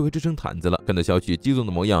又密，都快织成毯子了。看到小曲激动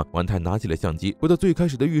的模样，完泰拿起了相机，回到最开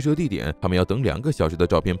始的预设地点。他们要等2个小时的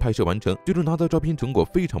照片拍摄完成，最终拿到照片成果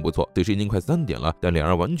非常不错。此时已经快3点了，但两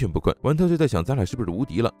人完全不困。完泰就在想，咱俩是不是无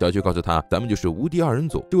敌了？小曲告诉他，咱们就是无敌2人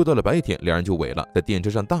组。结果到了白天，两人就萎了，在电车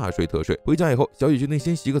上大睡特睡。回家以后，小曲决定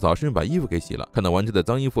先洗个澡，顺便把衣服给洗了。看到完泰的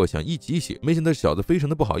脏衣服，想一起洗，没想到小子非常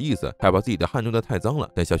的不好意思，害怕自己的汗弄得太脏了。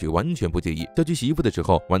但小曲完全不介意。小曲洗衣服的时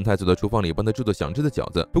候，完泰走到厨房里帮他制作想吃的饺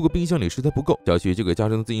子，不过冰箱里实在不够，小曲就给家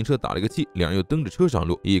中的自行车打了个气，两人又蹬着车上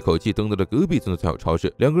路，一口气蹬到了隔壁村的菜有超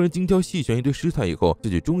市。两个人精挑细选一堆食材以后，小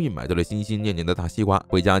曲终于买到了心心念念的大西瓜。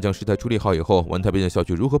回家将食材处理好以后，完泰便教小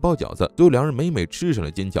曲如何包饺子，最后两人美美吃上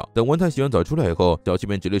了煎饺。等完泰洗完澡出来以后，小曲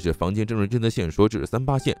便指了指房间正认真的线，说这是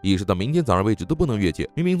38线，意识到明天早上为止都不能越界。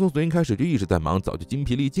明明从昨天开始就一直在忙，早就精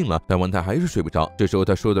疲力尽了，但完泰还是睡不着。这时候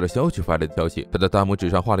他收到了小曲发来的消息，他的大拇指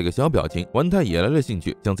上画了一个小表情。完泰也来了兴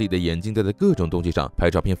趣，将自己的眼睛戴在各种东西上，拍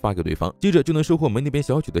照片发给对方，接着就能收获门那边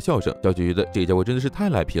小曲的笑声。小曲觉得这家伙真的是太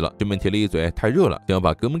赖皮了，顺便贴了一嘴太热了，想要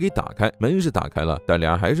把隔门给打开。门是打开了，但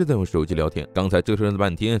俩人还是在用手机聊天。刚才折腾了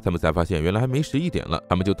半天，他们才发现原来还没11点了，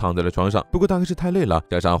他们就躺在了床上。不过大概是太累了，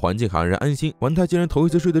加上环境还让人安心，完泰竟然头一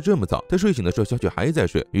次睡得这么早。他睡醒的时候，小曲还在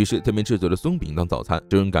睡，于是他便制作了松饼当早餐。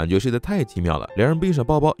这种感觉实在太奇妙了。两人背上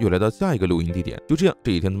包包，又来到下一个露营地点。就这样，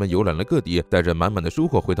这一天他们游览了各地，带着满满的收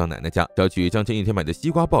获回到奶奶家。小曲将前一天买的西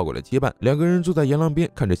瓜抱过来切半，两个人坐在沿廊边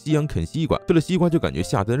看着夕阳啃西瓜。吃了西瓜就感觉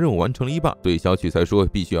下单任务完成了一半，所以小曲才说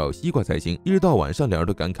必须要有西瓜才行。一直到晚上，两人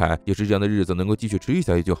都感慨，也是这样的日子能够继续持续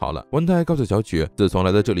下去就好了。完泰告诉小曲，自从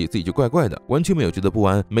来到这里，自己就怪怪的，完全没有觉得不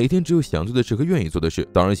安，每天只有想做的事和愿意做的事。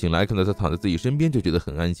早上醒来看到他躺在自己身边，就觉得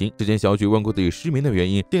很安心。之前小曲问过自己失眠的原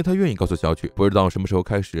因，见他愿意告诉小曲。不知道什么时候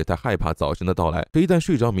开始，他害怕早晨的到来，可一旦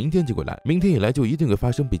睡着，明天就会来，明天一来就一定会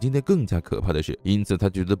发生比今天更加可怕的事，因此他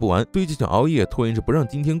觉得不安，所以就想熬夜拖延着不让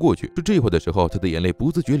今天过去。就这会的时候，他的眼泪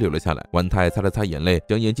不自觉流了下来。完泰擦了擦眼泪，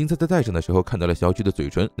将眼睛擦在带上的时候，看到了小曲的嘴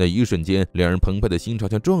唇。那一瞬间，两人澎湃的心潮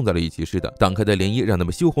像撞在了一起似的，荡开的涟漪让他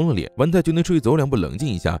们羞红了脸。完泰就能出去走2步冷静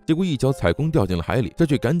一下，结果一脚踩空掉进了海里。小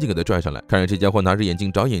曲赶紧给他拽上来，看着这家伙拿着眼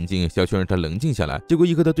镜找眼镜，小曲让他冷静下来，结果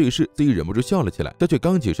一和他对视，自己忍不住笑了起来。小曲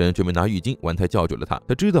刚起身准备拿浴巾，完泰叫住了他。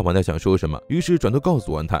他知道完泰想说什么，于是转头告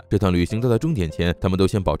诉完泰，这趟旅行到达终点前，他们都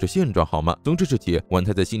先保持现状好吗？从这时起，完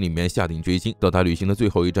泰在心里面下定决心，到达旅行的最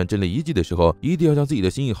后一站真泪遗迹的时候，一定要将自己的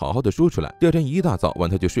心意好好的说出来。第二天一大早，完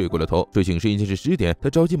泰就睡过了头，睡醒时已经是10点。他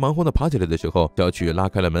着急忙慌的爬起来的时候，小曲拉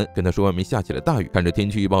开了门，跟他说外面下起了大雨，看着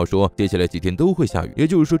天气预报说接下来几天都会下雨，也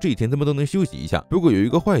就是说这一天他们都能休息一下。不过有一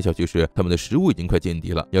个坏消息是，他们的食物已经快见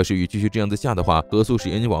底了，要是雨继续这样子下的话，合宿实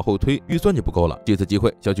验往后推，预算就不够了。这次机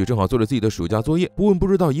会，小曲正好做了自己的暑假作业，不问不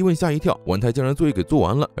知道，一问吓一跳，完泰竟然作业给做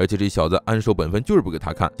完了，而且这小子安守本分，就是不给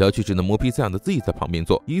他看。小曲只能磨皮擦痒的自己在旁边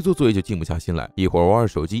做，一做作业就静不下心来，一会儿玩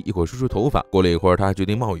手机，一会儿梳梳头发。过了一会儿，他还决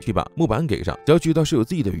定冒雨去把木板给上。小曲倒是有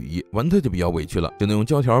自己的雨衣，完泰就比较委屈了，只能用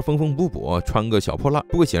胶条缝缝补补，穿个小破烂。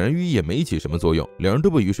不过显然雨衣也没起什么作用，两人都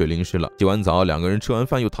被雨水淋湿了。洗完澡，两个人吃完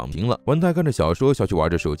饭又躺平了。完泰看着小说，小曲玩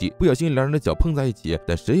着手机，不小心两人的脚碰在一起，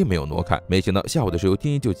但谁也没有挪开。没想到下午的时候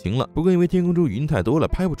天气就晴了，不过因为天空中云太多了，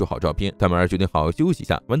拍不出好照片，他们还是决定好好休息一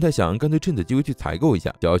下。完泰想干脆趁此机会去采购一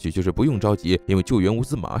下，小曲就是不用着急，因为救援物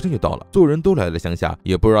资马上就到了。所有人都来了乡下，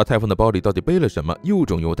也不知道泰丰的包里到底背了什么，又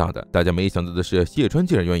重又大的。大家没想到的是，谢川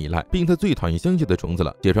竟然愿意来，并他最讨厌乡下的虫子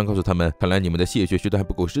了。谢川告诉他们，看来你们的谢学学的还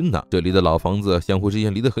不够深呢，这里的老房子相互之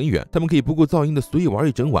间离得很远，他们可以不顾噪音的随意玩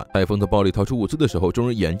一整晚。泰丰从包里掏出物资的时候，众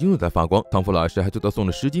人眼睛都在发光。汤福老师还最多送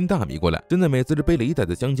了10斤大米过来，真的美自是背了一袋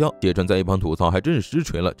子香蕉。谢川在一旁吐槽，还真是实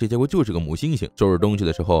锤了，这家伙就是个母猩猩。收拾东西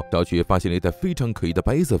的时候，小曲发现了一袋非常可疑的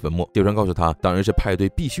白色粉末。谢川告诉他，当然是派对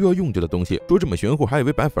必须要用这的东西，说这么玄乎，还以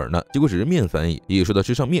为白粉呢，结果只是面粉而已。一说到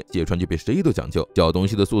吃上面，谢川就比谁都讲究，搅东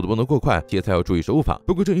西的速度不能过快，切菜要注意手法。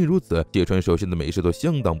不过正因如此，谢川手下的美食都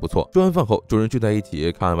相当不错。吃完饭后，众人聚在一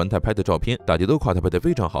起看完泰拍的照片，大家都夸他拍得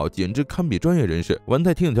非常好，简直堪比专业人士。完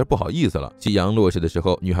泰听了点不好意思了。夕阳落下的时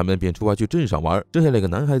候，女孩们便出发去镇上玩，剩下2个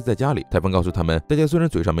男孩子在家里。泰丰告诉他们，大家虽然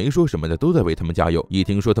嘴上没说什么的，都在为他们加油。一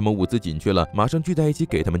听说他们物资紧缺了，马上聚在一起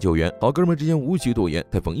给他们救援。好哥们之间无需多言，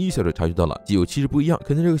泰丰一下就察觉到了，既有气质不一样，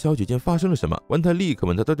肯定这个小曲间发生了什么。完泰立刻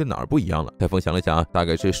问他到底哪儿不一样了。泰丰想了想，大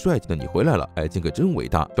概是帅气的你回来了，爱情可真伟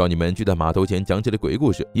大。少女们聚在码头前讲起了鬼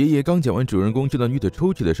故事。爷爷刚讲完主人公听到女子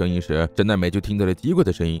抽泣的声音时，真奈美就听到了奇怪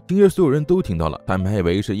的声音，听着所有人都听到了，他们还以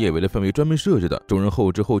为是叶伟的氛围专门设置的。众人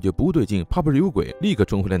后知后觉不对劲，怕不是有鬼，立刻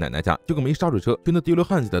冲回了奶奶家，结果没刹住车，全都滴流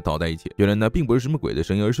汗似的倒在一起。原来那并不是什么鬼的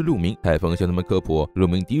声音，而是鹿鸣。泰丰向他们科普，鹿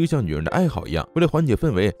鸣的确像女人的哀嚎一样。为了缓解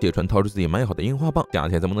氛围，谢川掏出自己买好的烟花棒，夏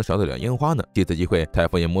天怎么能少得了烟花呢？借此机会，泰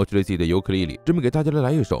丰也摸出了自己的尤克里里，准备给大家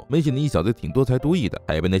来一首。没想到一小子挺多才多艺的，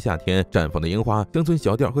海边的夏天，绽放的烟花，乡村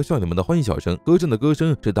小调和少女们的欢笑声，歌声的歌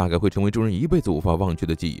声，这大概会成为众人一辈子无法忘却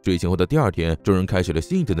的记忆。睡醒后的第2天，众人开始了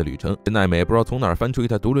新一天的旅程。奈美不知道从哪儿翻出一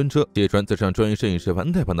台独轮车，谢川则让专业摄影师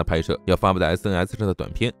完泰帮他拍摄，要发布在 SNS 上的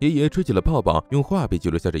短片。爷爷吹起了泡泡，用画笔记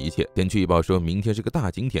录下这一切。天气预报说明天是个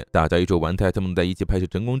大晴天。大家一说完泰他们在一起拍摄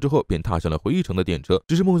成功之后，便踏上了回程的电车。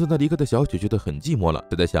只是梦想他离开的小曲觉得很寂寞了，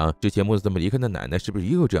他在想，之前梦想他们离开的奶奶是不是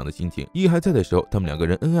也有这样的心情？爷爷还在的时候，他们2个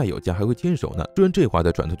人恩爱有加，还会牵手呢。说完这话，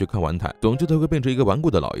他转头去看完泰，总之他会变成一个顽固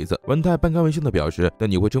的老爷子。完泰半开玩笑的表示，那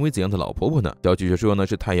你会成为怎样的老婆婆呢？小曲却说那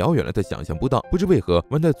是太遥远了，他想象不到。不知为何，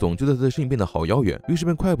完泰总觉得他的身影变得好遥远，于是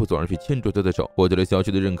便快步走上去牵住他的手。获得了小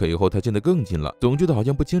曲的认可以后，他牵得更近了，总觉得好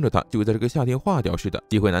像不牵着他就会在这个夏天化掉似的。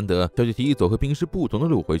机会难得，小曲提议走和平时不同的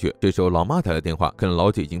路回去。这时候老妈打来电话，看来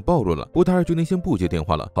老姐已经暴露了，不过他还是决定先不接电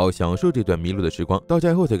话了，好享受这段迷路的时光。到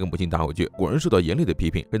家以后才跟母亲打回去，果然受到严厉的批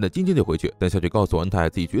评，让他今天就回去。但小曲告诉完泰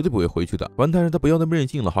自己绝对不会回去的。完泰让他不要那么任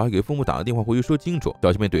性了，好好给父母打个电话回去说清楚。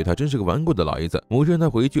小曲妹对他真是个顽固的老爷子，母亲让他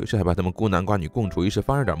回去是害怕他们孤男寡女共处一室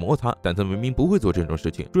发生点摩擦，但他明明不会做这种事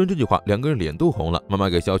情。说完这句话，2个人脸都红了。妈妈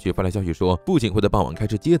给小曲发来消息说，父亲会在傍晚开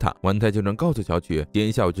车接他。完泰就能告诉小曲，今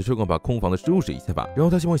天下午去车馆把空房子收拾一下吧。然后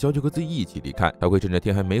他希望小曲和自己一起离开，他会趁着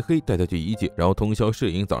天还没黑带他去遗迹，然后通宵摄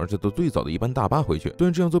影，早上就坐最早的一班大巴回去。虽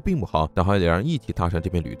然这样做并不好，但还得让人一起踏上这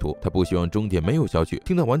片旅途。他不希望终点没有小曲。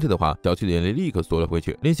听到完泰的话，小曲的眼泪立刻缩了回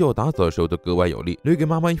去，连下午打扫的时候都格外有力。留给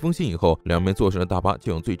妈妈一封信以后，两人坐上了大巴，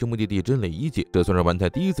前往最终目的地真雷遗迹。这算是完泰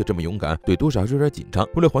第一次这么勇敢，对多少还是有点紧张。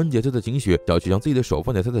为了缓解他的情绪，小曲将自己的手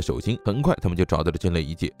放在他的手心，很快他们就找到了真雷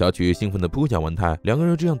遗迹。小曲兴奋地扑向完泰，两个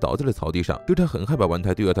人这样倒在了草地上。对他很害怕完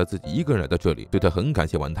泰丢下他自己一个人来到这里，对他很感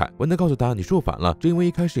谢完泰。完泰告诉他，你说反了，是因为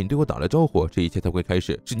一开始你对我打了招呼，这一切才会开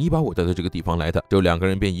始，是你把我带到这个地方来的。之后两个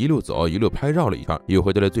人便一路走，一路拍绕了一圈，又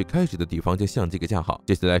回到了最开始的地方，将相机给架好。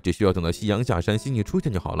接下来只需要等到夕阳下山，星星出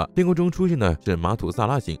现就好了。天空中出现的是马土萨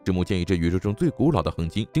拉星，是目前已知宇宙中最古老的恒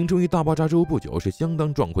星，形成于大爆炸之后不久，是相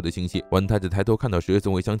当壮阔的星系。完泰在抬头看到时，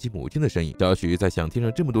总会想起母亲的身影。小许在想，天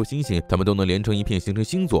上这么多星星，他们都能连成一片形成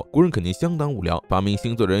星座，古人肯定相当无聊，发明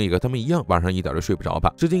星座的人也和他们一样，晚上一点都睡不着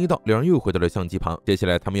吧。时间一到，两人又回到了相机旁，接下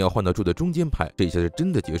来他们要换到柱的中间拍，这一下是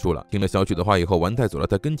真的结束了。听了小许的话以后，完泰走到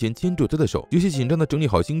他跟前，牵住他的手，有些紧张的整理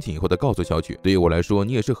好心情以后，他告诉小许，对于我来说，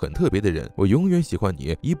你也是很特别的人，我永远喜欢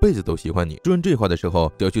你，一辈子都喜欢你。说完这话的时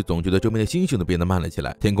候，小许总觉得周边的星星都变得慢了起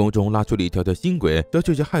来，天空中拉出了一条条星轨，小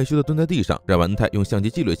曲就害羞的蹲在地上，让丸太用相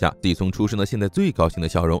机记录下自己从出生到现在最高兴的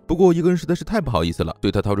笑容。不过一个人实在是太不好意思了，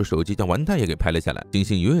对他掏出手机将丸太也给拍了下来。星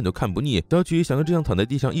星永远都看不腻，小曲想要这样躺在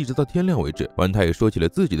地上一直到天亮为止。丸太也说起了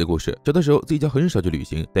自己的故事，小的时候自己家很少去旅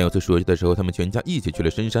行，但有次暑假的时候，他们全家一起去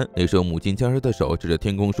了深山。那时候母亲牵儿的手指着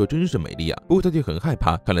天空说：“真是美丽啊！”不过他却很害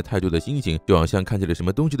怕，看了太多的星星，就好像看见了什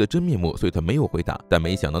么东西的真面目，所以他没有回答。但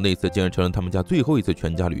没想到那次竟然成了他们家最后一次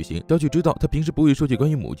全家旅行。小曲知道他平时不会说起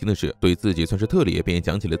关于母亲的事，对自己算是特例，便也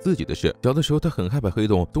讲起了自己的事。小的时候他很害怕黑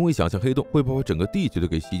洞，总会想象黑洞会把我整个地球都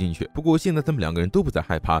给吸进去。不过现在他们两个人都不再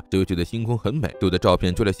害怕，只有觉得星空很美，有的照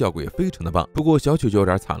片出来效果也非常的棒。不过小曲就有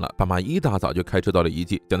点惨了，爸妈一大早就开车到了遗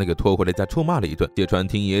迹，将他给拖回来家臭骂了一顿。谢川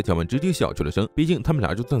听爷爷讲完直接笑出了声，毕竟他们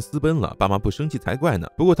俩就算私奔了，爸妈不生气才怪呢。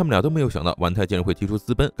不过他们俩都没有想到丸太竟然会提出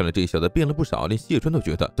私奔，看来这小子变了不少，连谢川都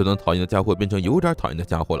觉得这能讨厌的家伙变成有点讨厌的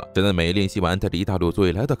家伙了。站在美练习完，带着一大摞作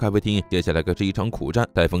业来到咖啡厅，接下来可是一场苦战。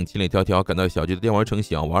戴风千里迢迢赶到小菊的电玩城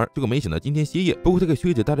想玩，结果没想到今天歇业。不过他给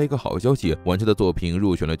学姐带来一个好消息，丸太的作品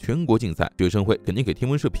入选了全国竞赛，学生会肯定给天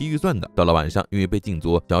文社批预算的。到了晚上，因为被禁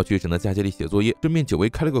足，小菊只能在家里写作业，顺便久违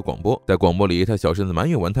开了个广播。在广播里，他小声的埋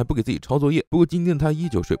怨丸太不给自己抄作业。不过今天他依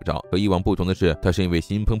旧睡不着，和以往不同的是，他是因为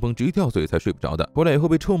心砰砰直跳所以才睡不着的。回来以后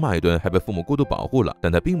被臭骂一顿，还被父母过度保护了，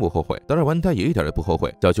但他并不后悔。当然丸太也一点也不后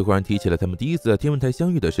悔。小菊忽然提起了他们第一次在天文台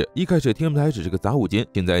相遇的事。一开始天文台只是个杂物间，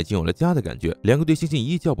现在已经有了家的感觉。两个对星星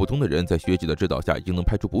一窍不通的人，在学姐的指导下，已经能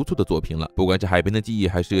拍出不错的作品了。不管是海边的记忆，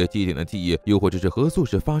还是祭典的记忆，又或者是合宿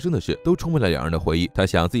时发生的事，都充满了两人的回忆。他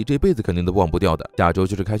想自己这辈子肯定都忘不掉的。下周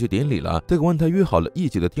就是开学典礼了，他跟丸太约好了一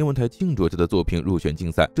起在天文台庆祝他的作品入选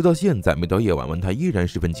竞赛。直到现在，每到夜晚，丸太依然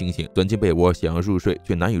十分清醒，钻进被窝想要入睡，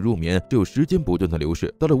却难以入眠，只有时间不断的流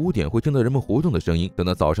逝。到了5点，会听到人们活动的声音。等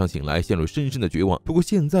到早上醒来，陷入深深的绝望。不过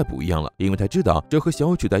现在不一样了，因为他知道这和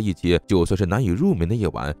小曲在一起，就算是难以入眠的夜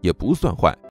晚，也不算坏。